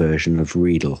light version of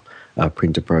Riedel,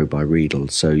 Printer Pro by Riedel,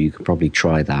 so you could probably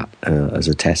try that as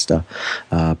a tester.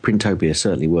 Printopia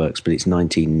certainly works, but it's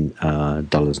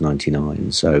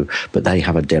 $19.99. So, but they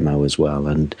have a demo as well,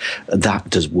 and that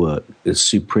does work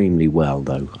supremely well.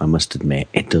 Though I must admit,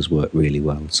 it does work really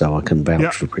well. So I can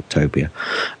vouch for Printopia.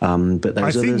 But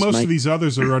I think most of these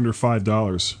others are under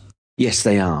 $5. Yes,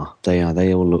 they are. They are.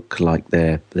 They all look like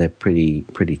they're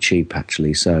pretty cheap,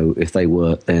 actually. So if they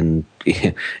work, then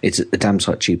it's a damn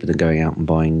sight cheaper than going out and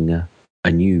buying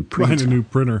a new printer. Buying a new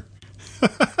printer.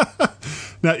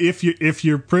 Now, if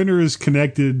your printer is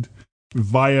connected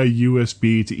via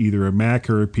USB to either a Mac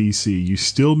or a PC, you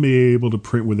still may be able to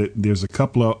print with it. There's a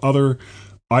couple of other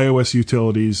iOS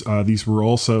utilities. These were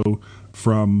also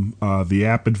from the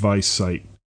App Advice site.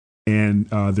 And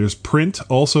there's Print,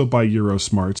 also by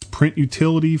Eurosmarts, Print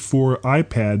Utility for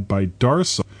iPad by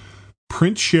Darsa,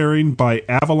 Print Sharing by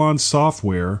Avalon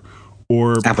Software,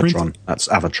 or Avatron. That's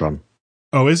Avatron.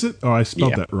 Oh, is it? Oh, I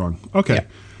spelled that wrong. Okay. Yeah.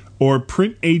 Or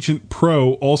Print Agent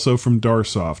Pro, also from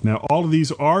Darsoft. Now, all of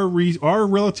these are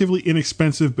relatively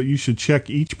inexpensive, but you should check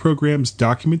each program's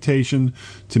documentation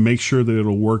to make sure that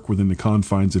it'll work within the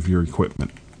confines of your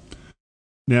equipment.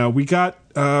 Now, we got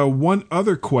one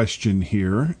other question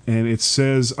here, and it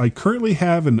says, I currently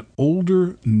have an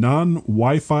older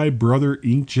non-Wi-Fi Brother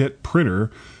inkjet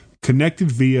printer connected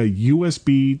via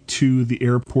USB to the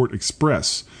Airport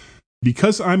Express.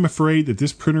 Because I'm afraid that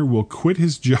this printer will quit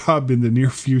his job in the near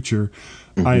future,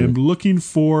 I am looking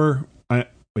for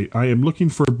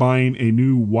buying a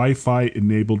new Wi-Fi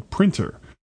enabled printer.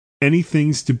 Any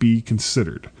things to be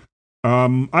considered?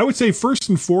 I would say first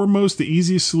and foremost, the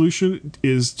easiest solution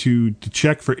is to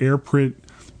check for AirPrint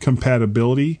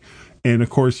compatibility. And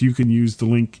of course, you can use the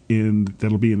link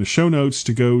that'll be in the show notes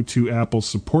to go to Apple's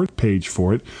support page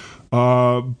for it.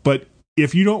 But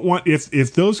if you don't want,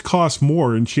 if those cost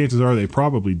more, and chances are they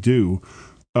probably do,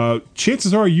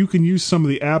 chances are you can use some of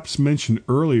the apps mentioned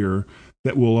earlier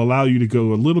that will allow you to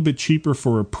go a little bit cheaper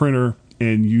for a printer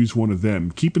and use one of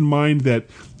them. Keep in mind that,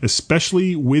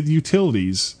 especially with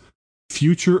utilities,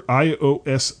 future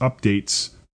iOS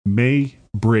updates may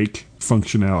break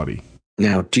functionality.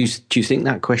 Now, do you think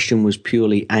that question was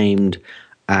purely aimed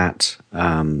at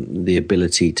the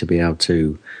ability to be able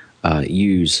to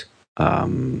use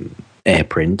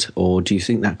AirPrint, or do you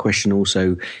think that question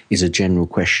also is a general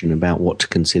question about what to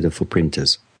consider for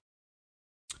printers?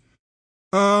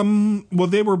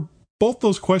 Well, both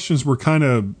those questions were kind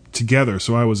of together,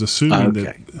 so I was assuming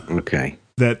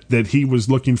that he was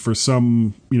looking for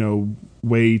some,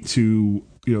 way to,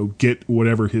 get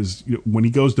whatever his, when he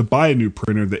goes to buy a new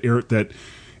printer, that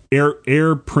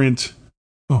air print.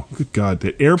 Oh, good God,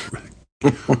 that air.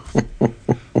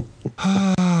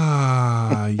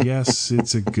 Yes,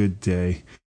 it's a good day.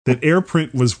 That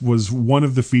AirPrint was one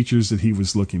of the features that he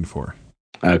was looking for.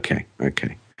 Okay.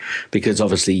 Because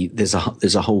obviously there's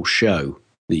a whole show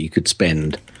that you could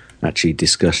spend actually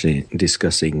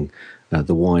discussing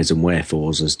the whys and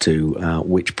wherefores as to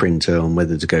which printer and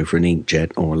whether to go for an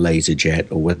inkjet or a laser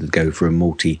jet, or whether to go for a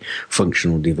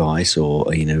multi-functional device or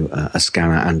a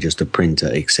scanner and just a printer,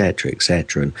 etc.,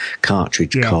 and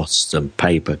cartridge costs and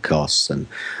paper costs, and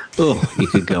you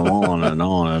could go on and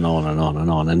on and on and on and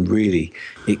on. And really,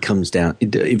 it comes down.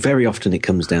 Very often, it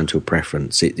comes down to a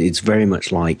preference. It's very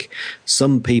much like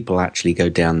some people actually go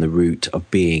down the route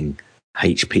of being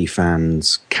HP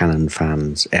fans, Canon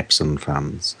fans, Epson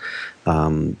fans.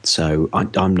 So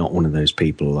I'm not one of those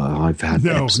people. I've had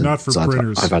Epsons, not for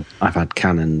printers. I've had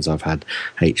Canons, I've had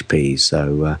HPs.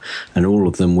 So and all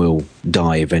of them will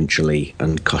die eventually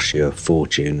and cost you a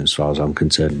fortune, as far as I'm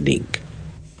concerned, in ink.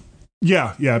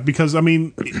 Yeah, because I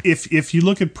mean, if you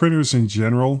look at printers in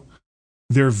general,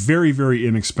 they're very, very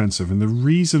inexpensive, and the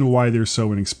reason why they're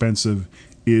so inexpensive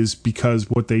is because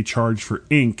what they charge for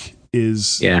ink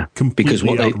is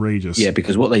completely outrageous.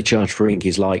 Because what they charge for ink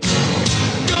is like.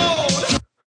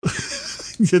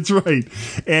 That's right.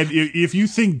 And if you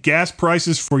think gas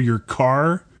prices for your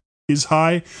car is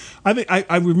high,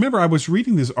 I remember I was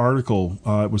reading this article.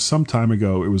 It was some time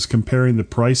ago. It was comparing the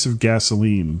price of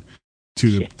gasoline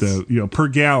to the per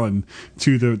gallon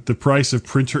to the price of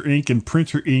printer ink, and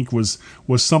printer ink was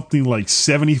something like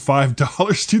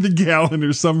 $75 to the gallon,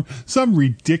 or some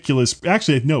ridiculous.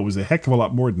 Actually, no, it was a heck of a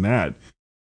lot more than that,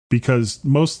 because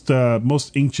most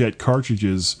inkjet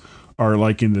cartridges are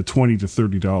like in the $20 to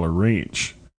 $30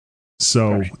 range.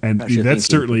 So, perhaps that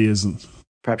certainly isn't.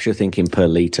 Perhaps you're thinking per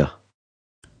liter.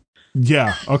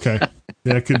 Yeah. Okay.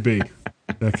 That could be.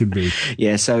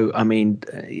 Yeah, so I mean,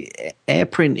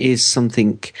 AirPrint is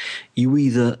something you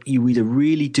either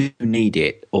really do need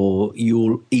it, or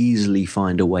you'll easily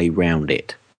find a way around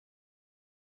it.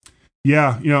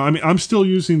 Yeah, I mean, I'm still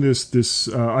using this.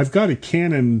 I've got a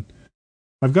Canon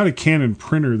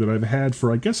printer that I've had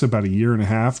for, I guess, about a year and a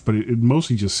half, but it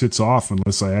mostly just sits off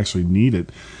unless I actually need it.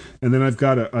 And then I've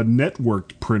got a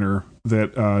networked printer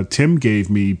that Tim gave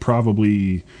me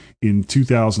probably in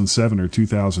 2007 or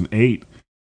 2008.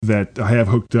 That I have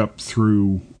hooked up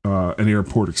through an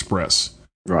Airport Express,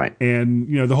 right? And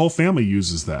the whole family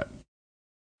uses that.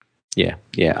 Yeah.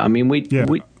 I mean, we've got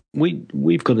a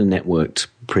networked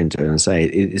printer, and I say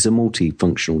it's a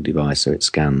multifunctional device, so it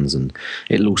scans and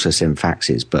it'll also send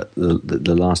faxes. But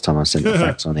the last time I sent a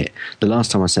fax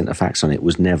on it,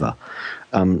 was never.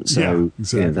 So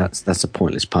exactly. That's a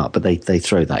pointless part. But they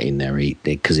throw that in there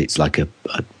because it's like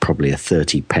probably a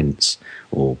 30 pence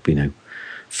or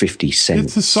 50 cents.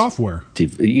 It's the software.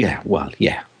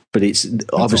 But it's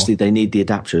obviously they need the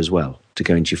adapter as well to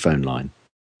go into your phone line.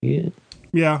 Yeah.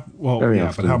 Yeah. Well,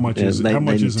 but how much is an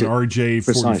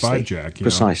RJ45 jack?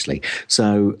 Precisely.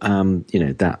 So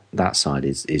that side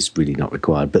is really not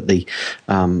required. But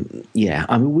I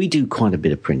mean, we do quite a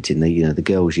bit of printing. The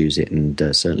girls use it, and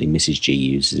certainly Mrs. G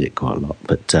uses it quite a lot.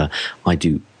 But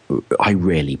I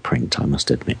rarely print, I must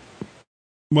admit.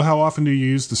 Well, how often do you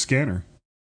use the scanner?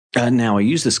 Now, I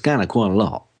use the scanner quite a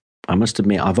lot. I must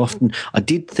admit, I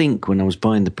did think when I was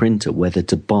buying the printer whether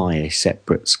to buy a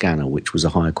separate scanner, which was a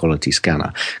higher quality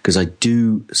scanner, because I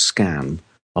do scan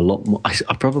a lot more.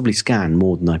 I probably scan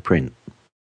more than I print.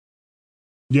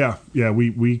 Yeah,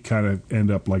 we kind of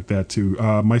end up like that too.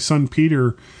 My son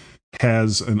Peter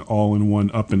has an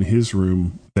all-in-one up in his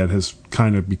room that has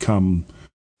kind of become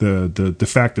the de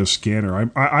facto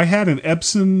scanner. I had an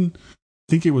Epson.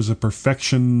 I think it was a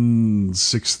Perfection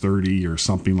 630 or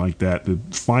something like that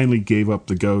finally gave up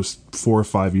the ghost 4 or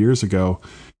 5 years ago,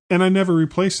 and I never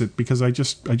replaced it because I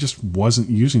just wasn't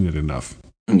using it enough.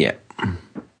 Yeah.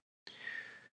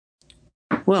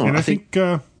 Well, and I think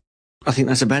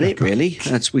that's about it, really.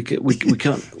 We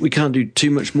can't do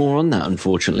too much more on that,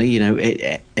 unfortunately.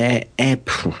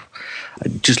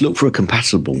 Just look for a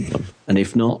compatible one, and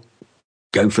if not,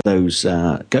 go for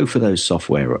those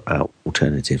software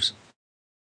alternatives.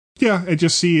 Yeah, and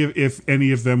just see if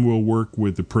any of them will work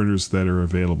with the printers that are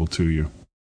available to you.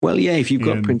 Well, yeah, if you've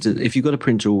got a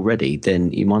printer already,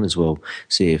 then you might as well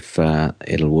see if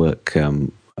it'll work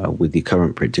with your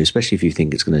current printer, especially if you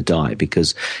think it's going to die,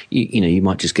 because you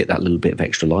might just get that little bit of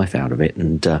extra life out of it.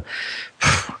 And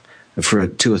for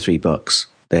 $2 or $3,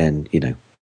 then,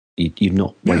 you've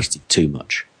not wasted too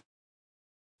much.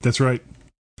 That's right.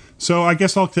 So I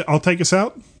guess I'll take us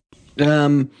out.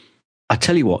 I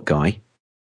tell you what, Guy.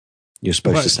 You're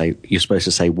supposed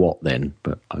to say what then,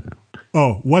 but I don't know.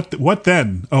 Oh, what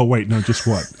then? Oh, wait, no, just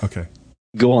what? Okay.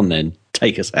 Go on then.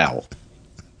 Take us out.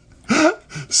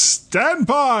 Stand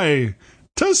by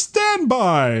to stand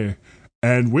by,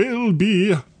 and we'll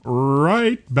be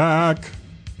right back.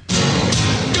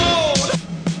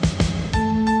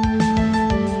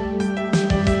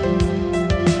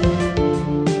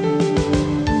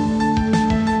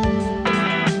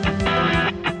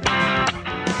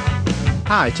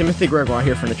 Hi, Timothy Gregoire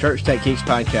here from the Church Tech Geeks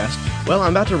podcast. Well,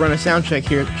 I'm about to run a sound check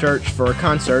here at the church for a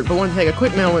concert, but I want to take a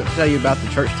quick moment to tell you about the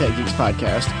Church Tech Geeks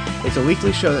podcast. It's a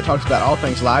weekly show that talks about all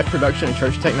things live production and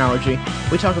church technology.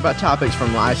 We talk about topics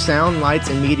from live sound, lights,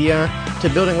 and media to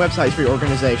building websites for your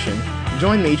organization.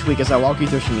 Join me each week as I walk you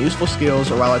through some useful skills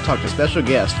or while I talk to special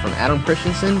guests from Adam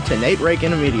Christensen to Nate Rake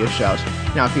and Emilio Shout.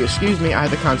 Now, if you excuse me, I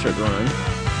have the concert to run.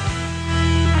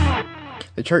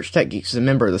 The Church Tech Geeks is a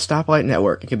member of the Stoplight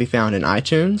Network and can be found in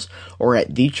iTunes or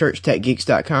at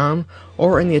thechurchtechgeeks.com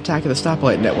or in the Attack of the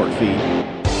Stoplight Network feed.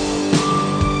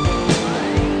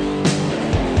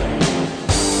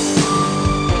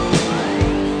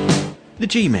 The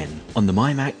G-Men on the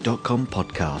mymac.com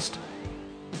podcast.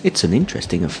 It's an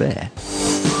interesting affair.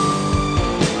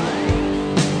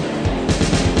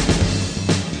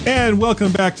 And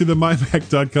welcome back to the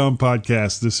mymac.com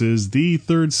podcast. This is the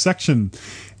third section.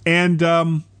 And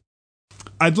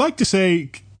I'd like to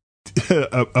say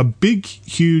a big,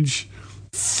 huge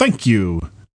thank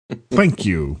you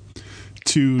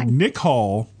to Nick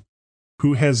Hall,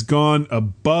 who has gone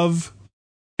above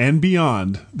and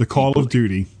beyond the Call of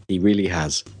Duty. He really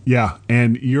has. Yeah,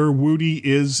 and your Woody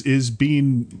is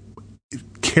being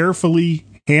carefully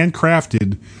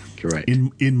handcrafted. Correct.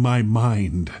 In my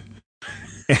mind.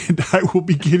 And I will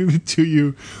be getting it to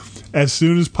you as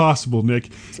soon as possible, Nick.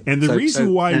 And the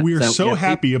reason why we are so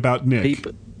happy about Nick.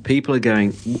 People are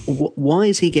going, why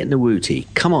is he getting a Wooty?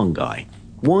 Come on, Guy.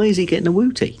 Why is he getting a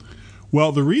Wooty?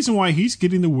 Well, the reason why he's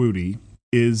getting the Wooty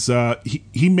is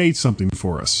he made something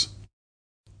for us.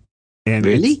 And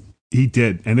really? He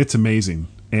did, and it's amazing.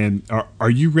 And are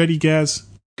you ready, Gaz?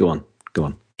 Go on.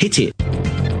 Hit it.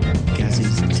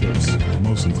 Gaz's tips.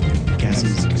 Mostly.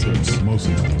 Gaz's tips.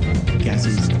 Mostly.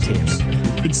 Gaz's tips.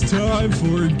 It's time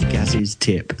for Gaz's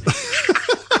tip.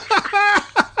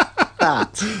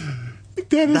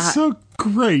 That is so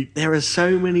great. There are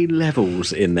so many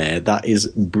levels in there. That is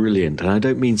brilliant. And I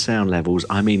don't mean sound levels.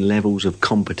 I mean levels of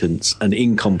competence and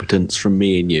incompetence from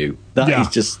me and you. That is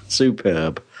just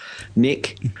superb.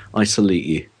 Nick, I salute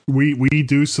you. We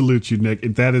do salute you,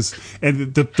 Nick. That is,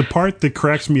 and the part that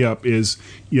cracks me up is,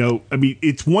 I mean,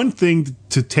 it's one thing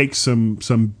to take some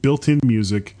built-in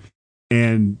music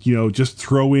and, just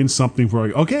throw in something for,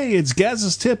 okay, it's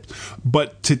Gaz's tip,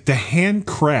 but to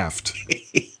handcraft,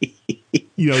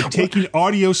 taking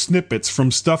audio snippets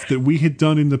from stuff that we had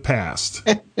done in the past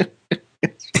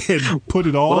and put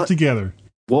it all together.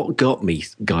 What got me,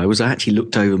 Guy, was I actually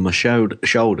looked over my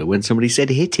shoulder when somebody said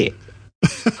 "hit it,"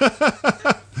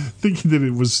 thinking that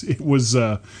it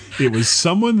was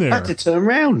someone there. I had to turn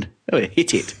around. Oh,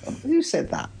 hit it! Who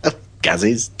said that?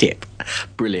 Gaz's tip.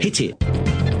 Brilliant. Hit it.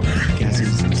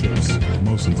 Gaz's tips.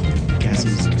 Mostly.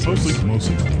 Gaz's tips.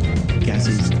 Mostly.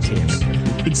 Gaz's tips.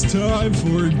 It's time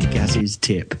for Gaz's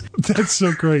tip. That's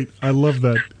so great. I love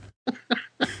that.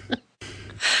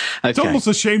 It's almost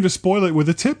a shame to spoil it with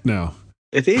a tip now.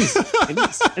 It is.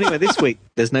 Anyway, this week,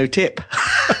 there's no tip.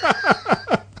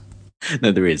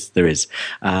 No, there is.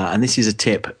 And this is a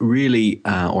tip, really,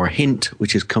 or a hint,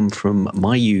 which has come from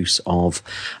my use of,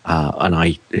 and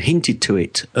I hinted to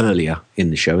it earlier in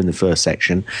the show, in the first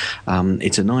section.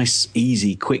 It's a nice,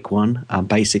 easy, quick one.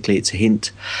 Basically, it's a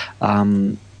hint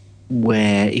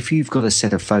where if you've got a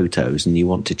set of photos and you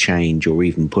want to change or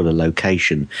even put a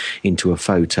location into a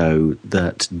photo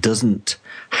that doesn't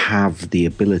have the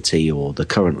ability or the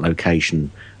current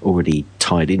location already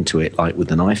tied into it, like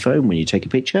with an iPhone, when you take a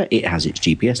picture, it has its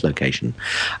GPS location.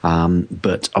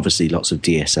 But obviously lots of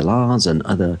DSLRs and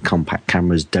other compact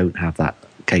cameras don't have that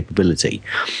capability.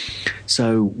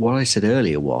 So what I said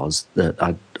earlier was that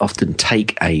I'd often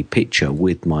take a picture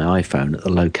with my iPhone at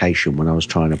the location when I was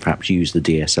trying to perhaps use the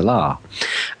DSLR.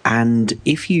 And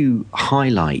if you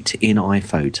highlight in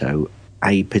iPhoto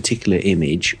a particular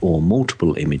image or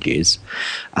multiple images,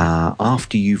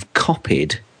 after you've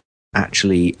copied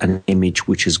actually an image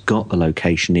which has got the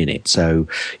location in it. So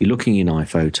you're looking in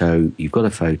iPhoto, you've got a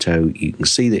photo, you can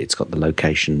see that it's got the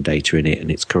location data in it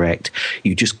and it's correct.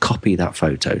 You just copy that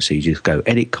photo. So you just go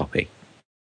edit, copy.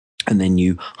 and then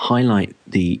you highlight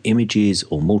the image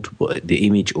or multiple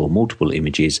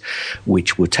images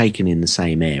which were taken in the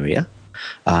same area.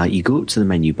 You go up to the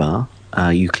menu bar,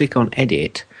 you click on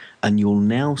Edit, and you'll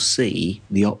now see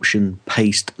the option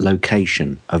Paste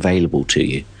Location available to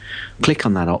you. Click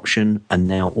on that option, and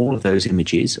now all of those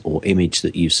images or image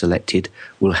that you've selected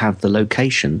will have the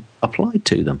location applied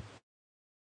to them.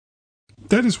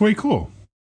 That is way cool.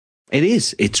 It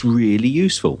is. It's really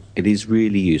useful. It is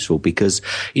really useful because,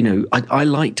 I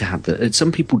like to have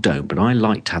some people don't, but I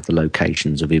like to have the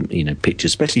locations of,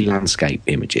 pictures, especially landscape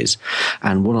images.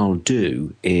 And what I'll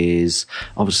do is,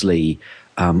 obviously,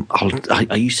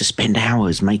 I used to spend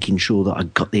hours making sure that I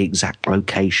got the exact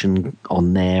location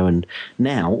on there, and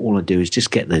now all I do is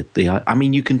just get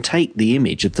you can take the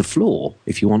image of the floor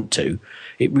if you want to.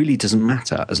 It really doesn't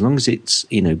matter. As long as it's,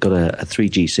 got a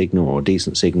 3G signal or a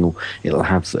decent signal, it'll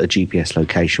have a GPS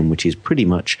location, which is pretty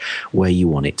much where you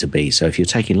want it to be. So if you're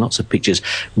taking lots of pictures,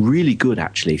 really good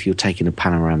actually if you're taking a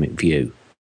panoramic view,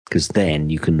 because then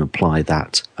you can apply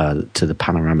that to the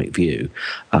panoramic view,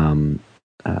 the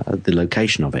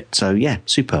location of it. So yeah,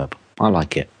 superb. I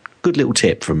like it. Good little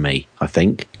tip from me, I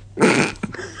think.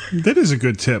 That is a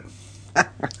good tip.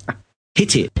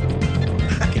 Hit it.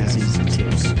 Gaz's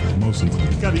tips. Mostly.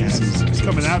 It's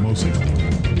coming out. Mostly.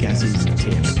 Gaz's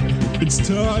tips. It's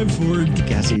time for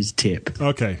Gaz's tip.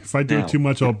 Okay, if I do it too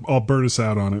much, I'll burn us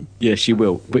out on it. Yes, you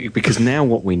will. Because now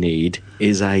what we need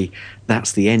is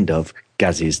that's the end of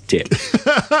Gaz's tip.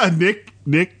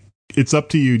 Nick, it's up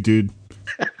to you, dude.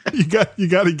 You got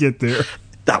to get there.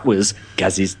 That was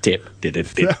Gaz's tip.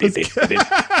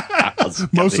 That was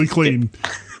mostly clean.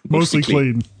 Mostly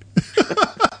clean.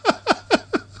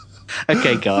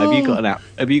 Okay, Guy, have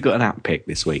you got an app pick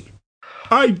this week?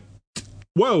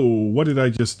 Whoa, what did I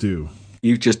just do?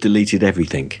 You've just deleted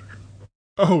everything.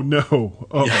 Oh no.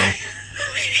 Uh-oh.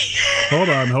 Hold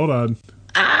on.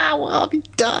 What have you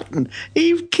done?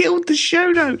 You've killed the show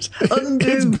notes. Undo.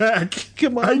 It's back.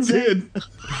 Come on.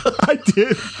 I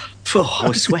did. Oh, I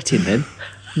was sweating then.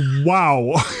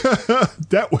 Wow.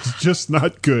 That was just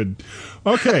not good.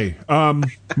 Okay.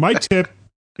 My tip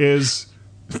is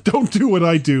don't do what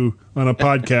I do on a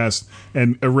podcast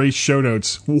and erase show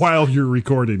notes while you're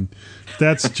recording.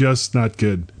 That's just not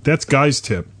good. That's Guy's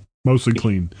tip. Mostly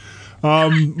clean.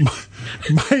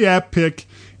 My app pick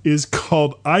is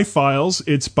called iFiles.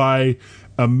 It's by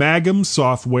Amagam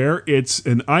Software. It's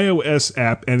an iOS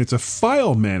app, and it's a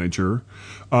file manager.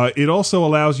 It also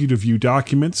allows you to view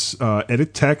documents,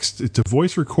 edit text. It's a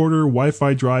voice recorder,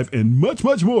 Wi-Fi drive, and much,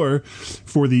 much more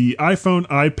for the iPhone,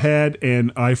 iPad,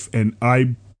 and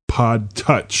iPod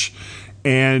Touch.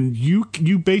 And you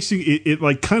basically, it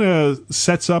like kind of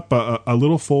sets up a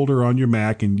little folder on your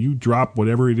Mac, and you drop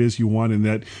whatever it is you want in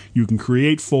that. You can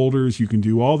create folders, you can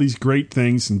do all these great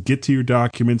things and get to your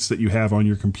documents that you have on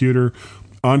your computer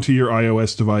onto your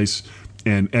iOS device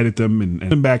and edit them and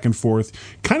them back and forth.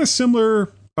 Kind of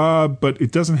similar, but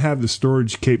it doesn't have the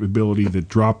storage capability that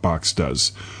Dropbox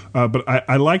does. But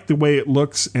I like the way it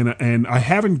looks, and I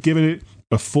haven't given it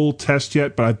a full test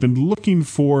yet, but I've been looking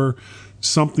for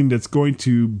something that's going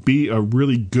to be a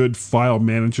really good file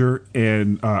manager,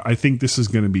 and I think this is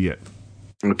going to be it.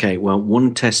 Okay, well,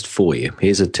 one test for you.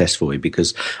 Here's a test for you,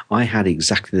 because I had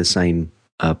exactly the same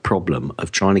problem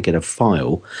of trying to get a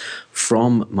file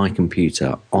from my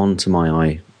computer onto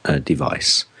my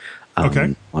device.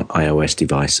 My iOS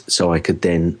device, so I could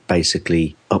then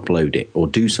basically upload it or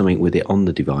do something with it on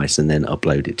the device and then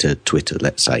upload it to Twitter,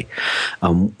 let's say.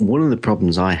 One of the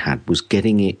problems I had was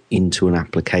getting it into an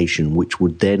application which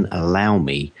would then allow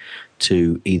me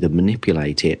to either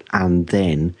manipulate it and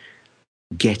then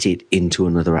get it into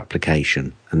another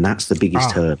application. And that's the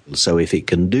biggest hurdle. So if it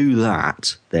can do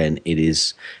that, then it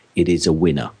is a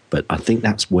winner. But I think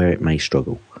that's where it may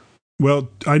struggle. Well,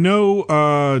 I know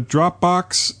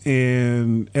Dropbox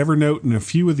and Evernote and a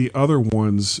few of the other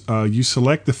ones, you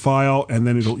select the file and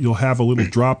then you'll have a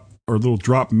little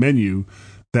drop menu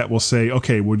that will say,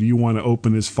 okay, well, do you want to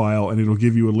open this file? And it'll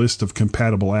give you a list of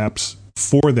compatible apps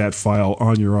for that file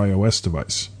on your iOS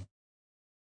device.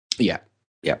 Yeah.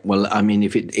 Well, I mean,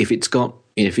 if it's got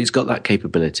that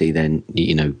capability, then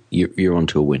you're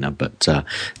onto a winner. But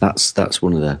that's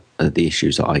one of the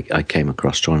issues that I came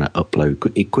across, trying to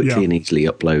upload it quickly and easily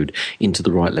upload into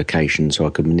the right location so I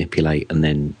could manipulate and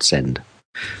then send.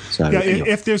 So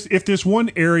if there's one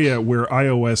area where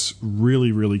iOS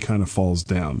really, really kind of falls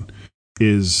down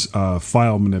is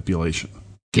file manipulation.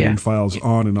 Getting files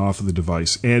on and off of the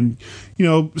device, and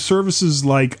services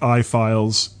like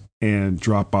iFiles and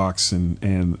Dropbox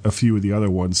and a few of the other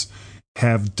ones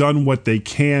have done what they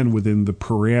can within the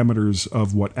parameters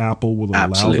of what Apple will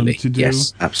allow them to do.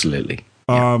 Yes, absolutely.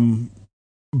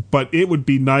 But it would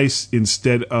be nice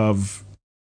instead of,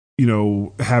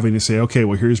 having to say, okay,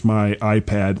 well, here's my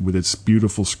iPad with its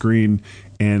beautiful screen,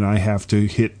 and I have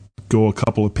to go a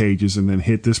couple of pages and then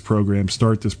hit this program,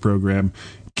 start this program,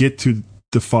 get to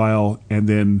the file, and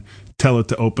then tell it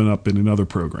to open up in another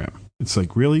program. It's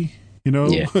like, really?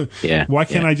 Yeah. Why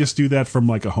can't I just do that from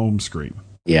like a home screen?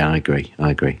 Yeah, I agree.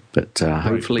 But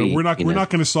hopefully, but we're not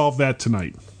going to solve that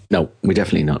tonight. No, we're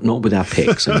definitely not. Not with our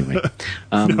picks, anyway.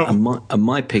 No. And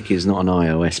my pick is not an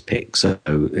iOS pick, so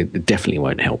it definitely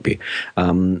won't help you.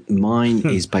 Mine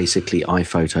is basically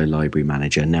iPhoto Library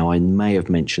Manager. Now, I may have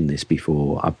mentioned this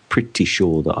before. I'm pretty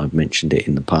sure that I've mentioned it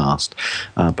in the past,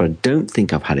 but I don't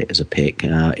think I've had it as a pick.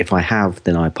 If I have,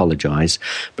 then I apologise,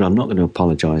 but I'm not going to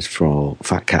apologise for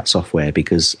Fat Cat Software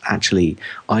because actually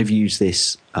I've used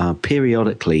this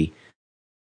periodically.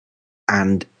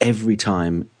 And every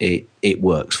time it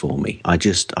works for me. I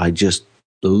just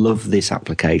love this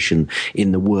application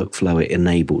in the workflow it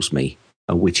enables me,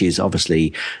 which is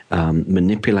obviously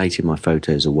manipulating my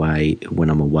photos away when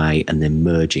I'm away and then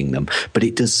merging them. But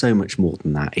it does so much more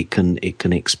than that. It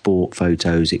can export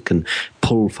photos. It can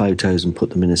pull photos and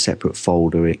put them in a separate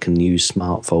folder. It can use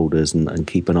smart folders and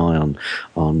keep an eye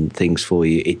on things for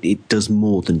you. It does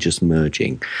more than just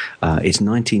merging. It's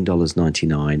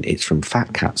 $19.99. It's from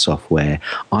Fat Cat Software,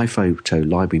 iPhoto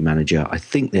Library Manager. I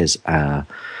think there's a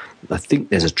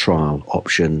trial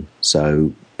option,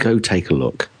 so go take a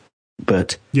look.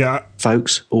 But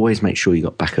folks, always make sure you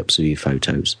got backups of your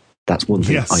photos. That's one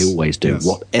thing I always do. Yes.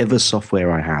 Whatever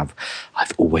software I have,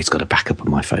 I've always got a backup of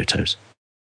my photos.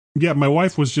 Yeah, my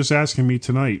wife was just asking me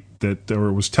tonight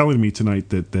was telling me tonight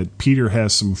that Peter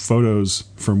has some photos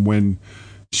from when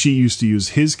she used to use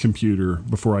his computer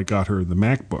before I got her the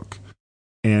MacBook.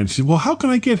 And she said, well, how can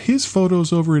I get his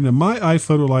photos over into my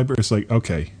iPhoto library? It's like,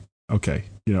 okay.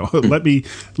 Let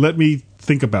me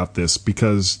think about this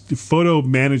because photo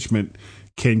management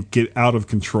can get out of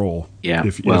control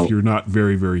if you're not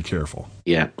very, very careful.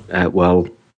 Yeah.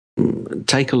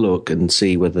 Take a look and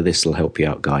see whether this will help you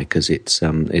out, Guy, because it's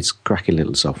cracking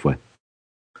little software.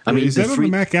 I mean, is that on the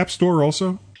Mac App Store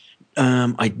also?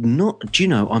 I'm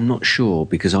not sure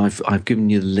because I've given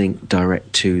you the link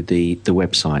direct to the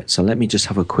website. So let me just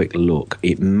have a quick look.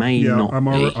 It may not.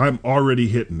 I'm already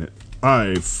hitting it.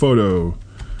 iPhoto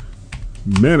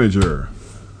Manager.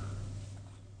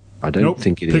 I don't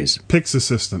think it is. Pix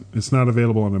Assistant. It's not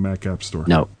available on the Mac App Store.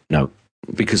 No,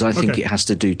 because I think it has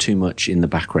to do too much in the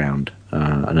background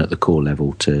and at the core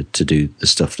level to do the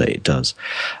stuff that it does.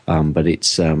 But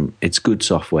it's good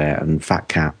software, and Fat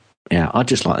Cat. Yeah, I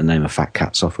just like the name of Fat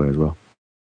Cat Software as well.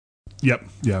 Yep.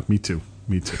 Yeah, me too.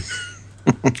 Hit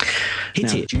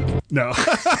it. No.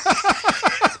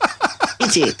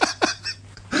 Hit it.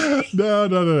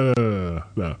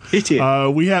 No. Hit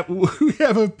it. We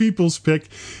have a people's pick.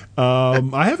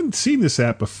 I haven't seen this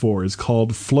app before. It's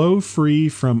called Flow Free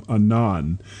from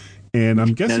Anon, and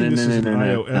I'm guessing this is an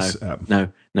iOS app.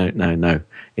 No.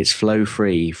 It's Flow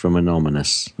Free from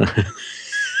Anonymous.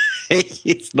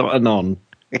 It's not Anon.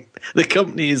 The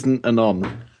company isn't Anon.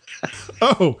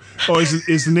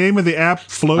 Is the name of the app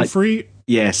Flow Free?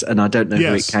 Yes, and I don't know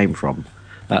where it came from.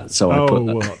 So I put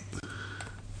that.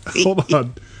 Hold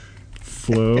on.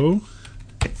 Flow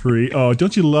Free. Oh,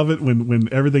 don't you love it when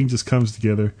everything just comes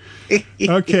together?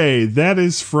 Okay, that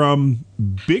is from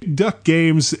Big Duck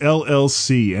Games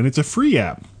LLC, and it's a free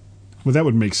app. Well, that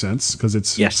would make sense because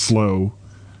it's Flow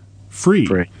Free.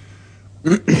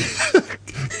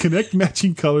 Connect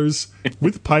matching colors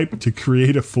with pipe to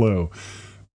create a flow.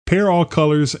 Pair all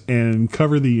colors and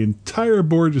cover the entire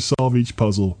board to solve each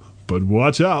puzzle. But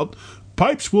watch out,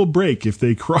 pipes will break if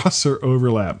they cross or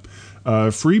overlap.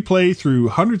 Free play through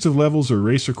hundreds of levels or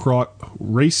race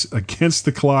against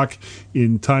the clock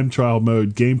in time trial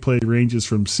mode. Gameplay ranges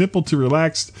from simple to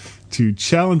relaxed to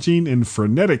challenging and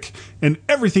frenetic and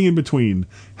everything in between.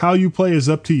 How you play is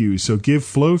up to you, so give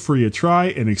Flow Free a try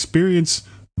and experience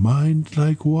Mind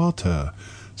Like Water.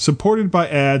 Supported by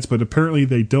ads, but apparently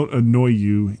they don't annoy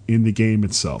you in the game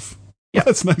itself. Yep.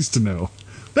 That's nice to know.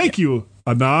 Thank you,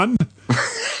 Anon.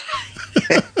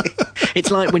 It's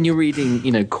like when you're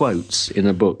reading, quotes in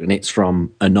a book and it's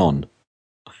from Anon.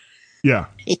 Yeah.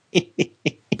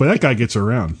 But that guy gets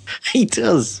around. He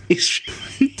does.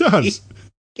 He does.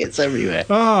 Gets everywhere.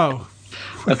 Oh.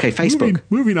 Okay, Facebook.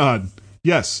 Moving on.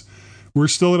 Yes. We're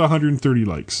still at 130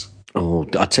 likes. Oh,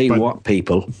 I tell you what,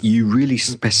 people, you really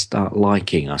best start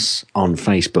liking us on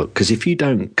Facebook, because if you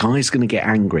don't, Guy's going to get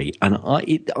angry, and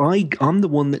I'm the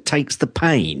one that takes the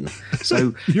pain.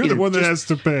 So you're the one that has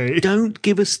to pay. Don't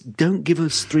give us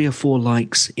 3 or 4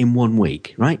 likes in 1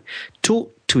 week, right?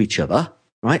 Talk to each other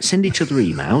right? Send each other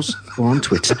emails or on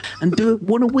Twitter and do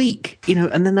one a week,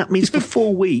 and then that means for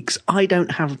 4 weeks, I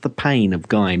don't have the pain of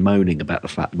Guy moaning about the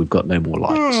fact that we've got no more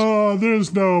likes. Oh,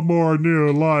 there's no more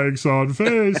new likes on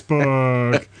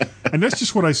Facebook. And that's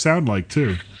just what I sound like,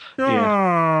 too.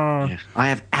 Yeah. I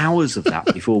have hours of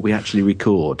that before we actually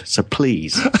record. So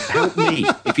please, help me.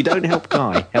 If you don't help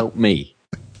Guy, help me.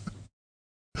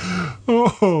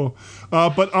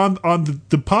 But on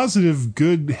the positive,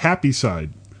 good, happy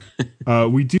side,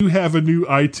 we do have a new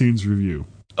iTunes review.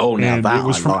 Oh, now and that it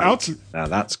was I from like. Now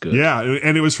that's good. Yeah,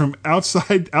 and it was from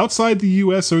outside the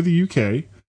U.S. or the UK.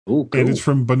 Oh, cool. And it's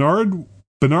from Bernard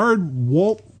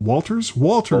Walters.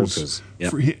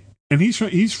 Yep. And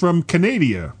he's from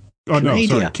Canada. Oh, no,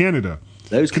 sorry, Canada.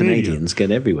 Those Canadians get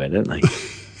everywhere, don't they?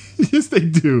 Yes, they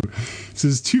do. It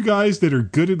says 2 guys that are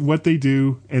good at what they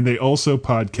do, and they also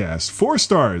podcast. 4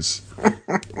 stars.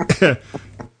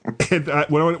 And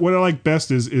what I like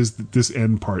best is this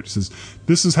end part. It says,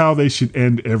 this is how they should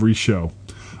end every show.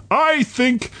 I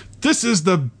think this is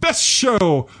the best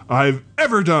show I've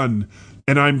ever done.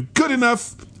 And I'm good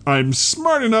enough, I'm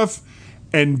smart enough,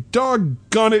 and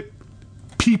doggone it,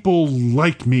 people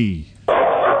like me.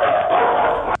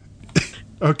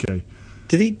 Okay.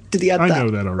 Did he add that? I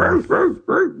know that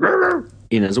already.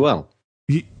 In as well.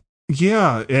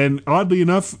 Yeah, and oddly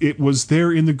enough, it was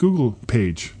there in the Google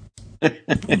page.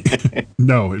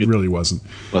 No, it really wasn't.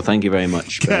 Well, thank you very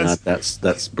much.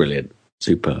 That's brilliant.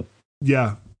 Superb.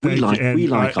 Yeah. We like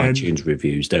iTunes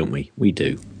reviews, don't we? We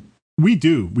do. We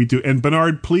do. And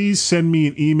Bernard, please send me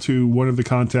an email to one of the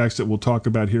contacts that we'll talk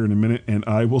about here in a minute, and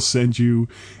I will send you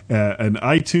an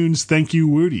iTunes thank you,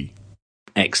 Woody.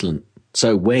 Excellent.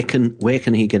 So where can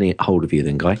he get a hold of you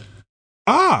then, Guy?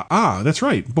 That's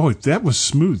right. Boy, that was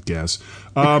smooth, Gaz.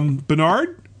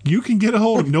 Bernard, you can get a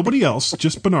hold of nobody else,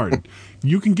 just Bernard.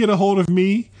 You can get a hold of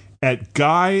me at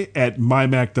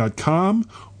guy@mymac.com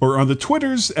or on the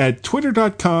Twitters at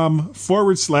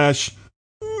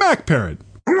twitter.com/MacParrot.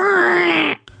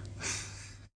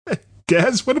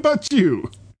 Gaz, what about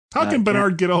you? How can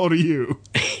Bernard get a hold of you?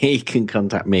 He can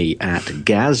contact me at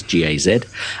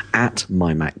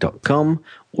gaz@mymac.com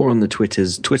or on the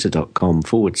Twitters,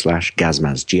 twitter.com/Gazmaz,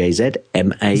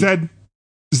 GAZMA.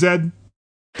 Zed.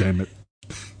 Damn it.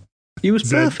 You was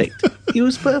perfect. You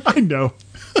was perfect. I know.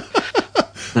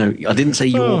 No, I didn't say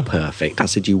you're perfect. I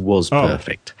said you was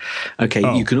perfect. Okay,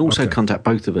 you can also contact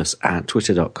both of us at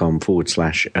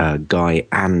twitter.com/Guy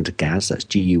and Gaz. That's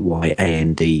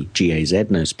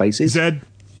GUYANDGAZ, no spaces. Zed.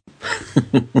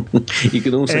 You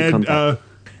can also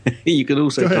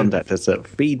contact us at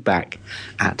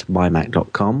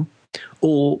feedback@mymac.com,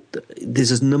 or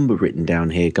there's a number written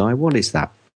down here, Guy. What is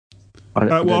that?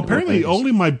 Well, apparently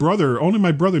only my brother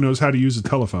knows how to use a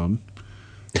telephone.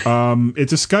 It's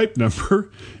a Skype number.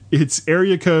 It's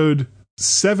area code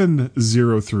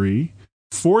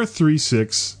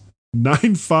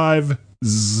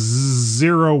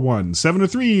 703-436-9501.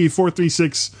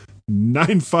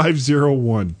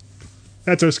 703-436-9501.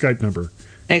 That's our Skype number.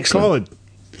 Excellent. Call it.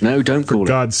 No, don't call it. For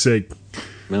God's sake.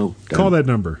 No, don't. Call that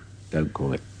number. Don't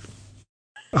call it.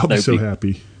 I'll be so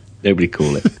happy. Nobody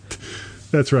call it.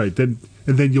 That's right. And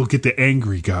then you'll get the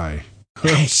angry guy.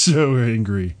 I'm so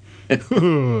angry.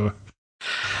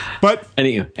 But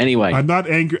anyway, I'm not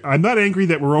angry. I'm not angry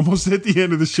that we're almost at the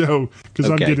end of the show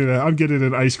because I'm getting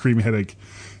an ice cream headache.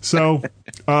 So,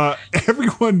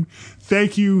 everyone,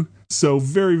 thank you so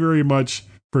very, very much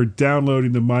for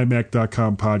downloading the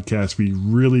mymac.com podcast. We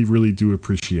really, really do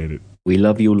appreciate it. We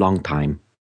love you long time.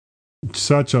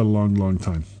 Such a long, long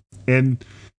time. And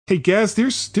hey, Gaz,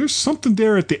 there's something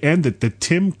there at the end that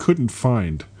Tim couldn't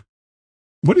find.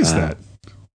 What is that?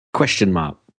 Question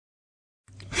mark.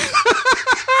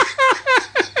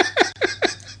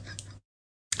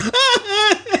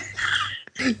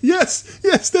 Yes,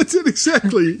 that's it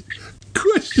exactly.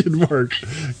 Question mark.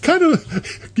 Kind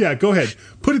of. Yeah, go ahead.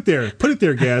 Put it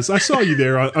there, Gaz. I saw you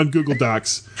there on Google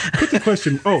Docs. Put the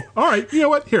question. Oh, all right. You know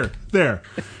what? There.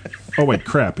 Oh wait,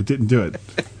 crap! It didn't do it.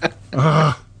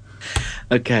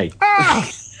 Okay.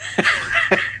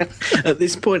 At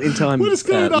this point in time, what is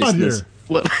going on here?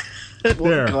 What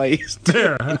guy is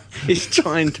there? He's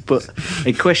trying to put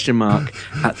a question mark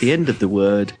at the end of the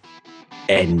word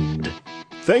 "end."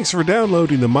 Thanks for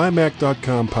downloading the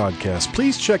mymac.com podcast.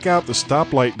 Please check out the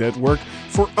Stoplight Network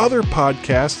for other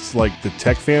podcasts like the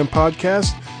Tech Fan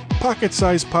Podcast, Pocket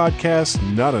Size Podcast,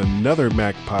 Not Another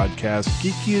Mac Podcast,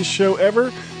 Geekiest Show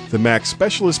Ever, the Mac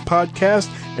Specialist Podcast,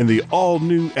 and the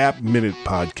all-new App Minute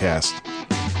Podcast.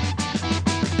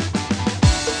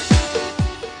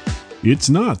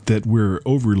 It's not that we're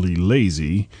overly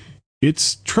lazy.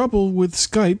 It's trouble with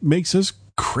Skype makes us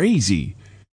crazy.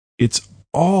 It's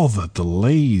all the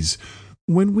delays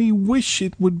when we wish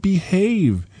it would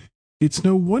behave. It's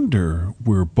no wonder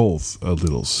we're both a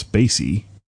little spacey.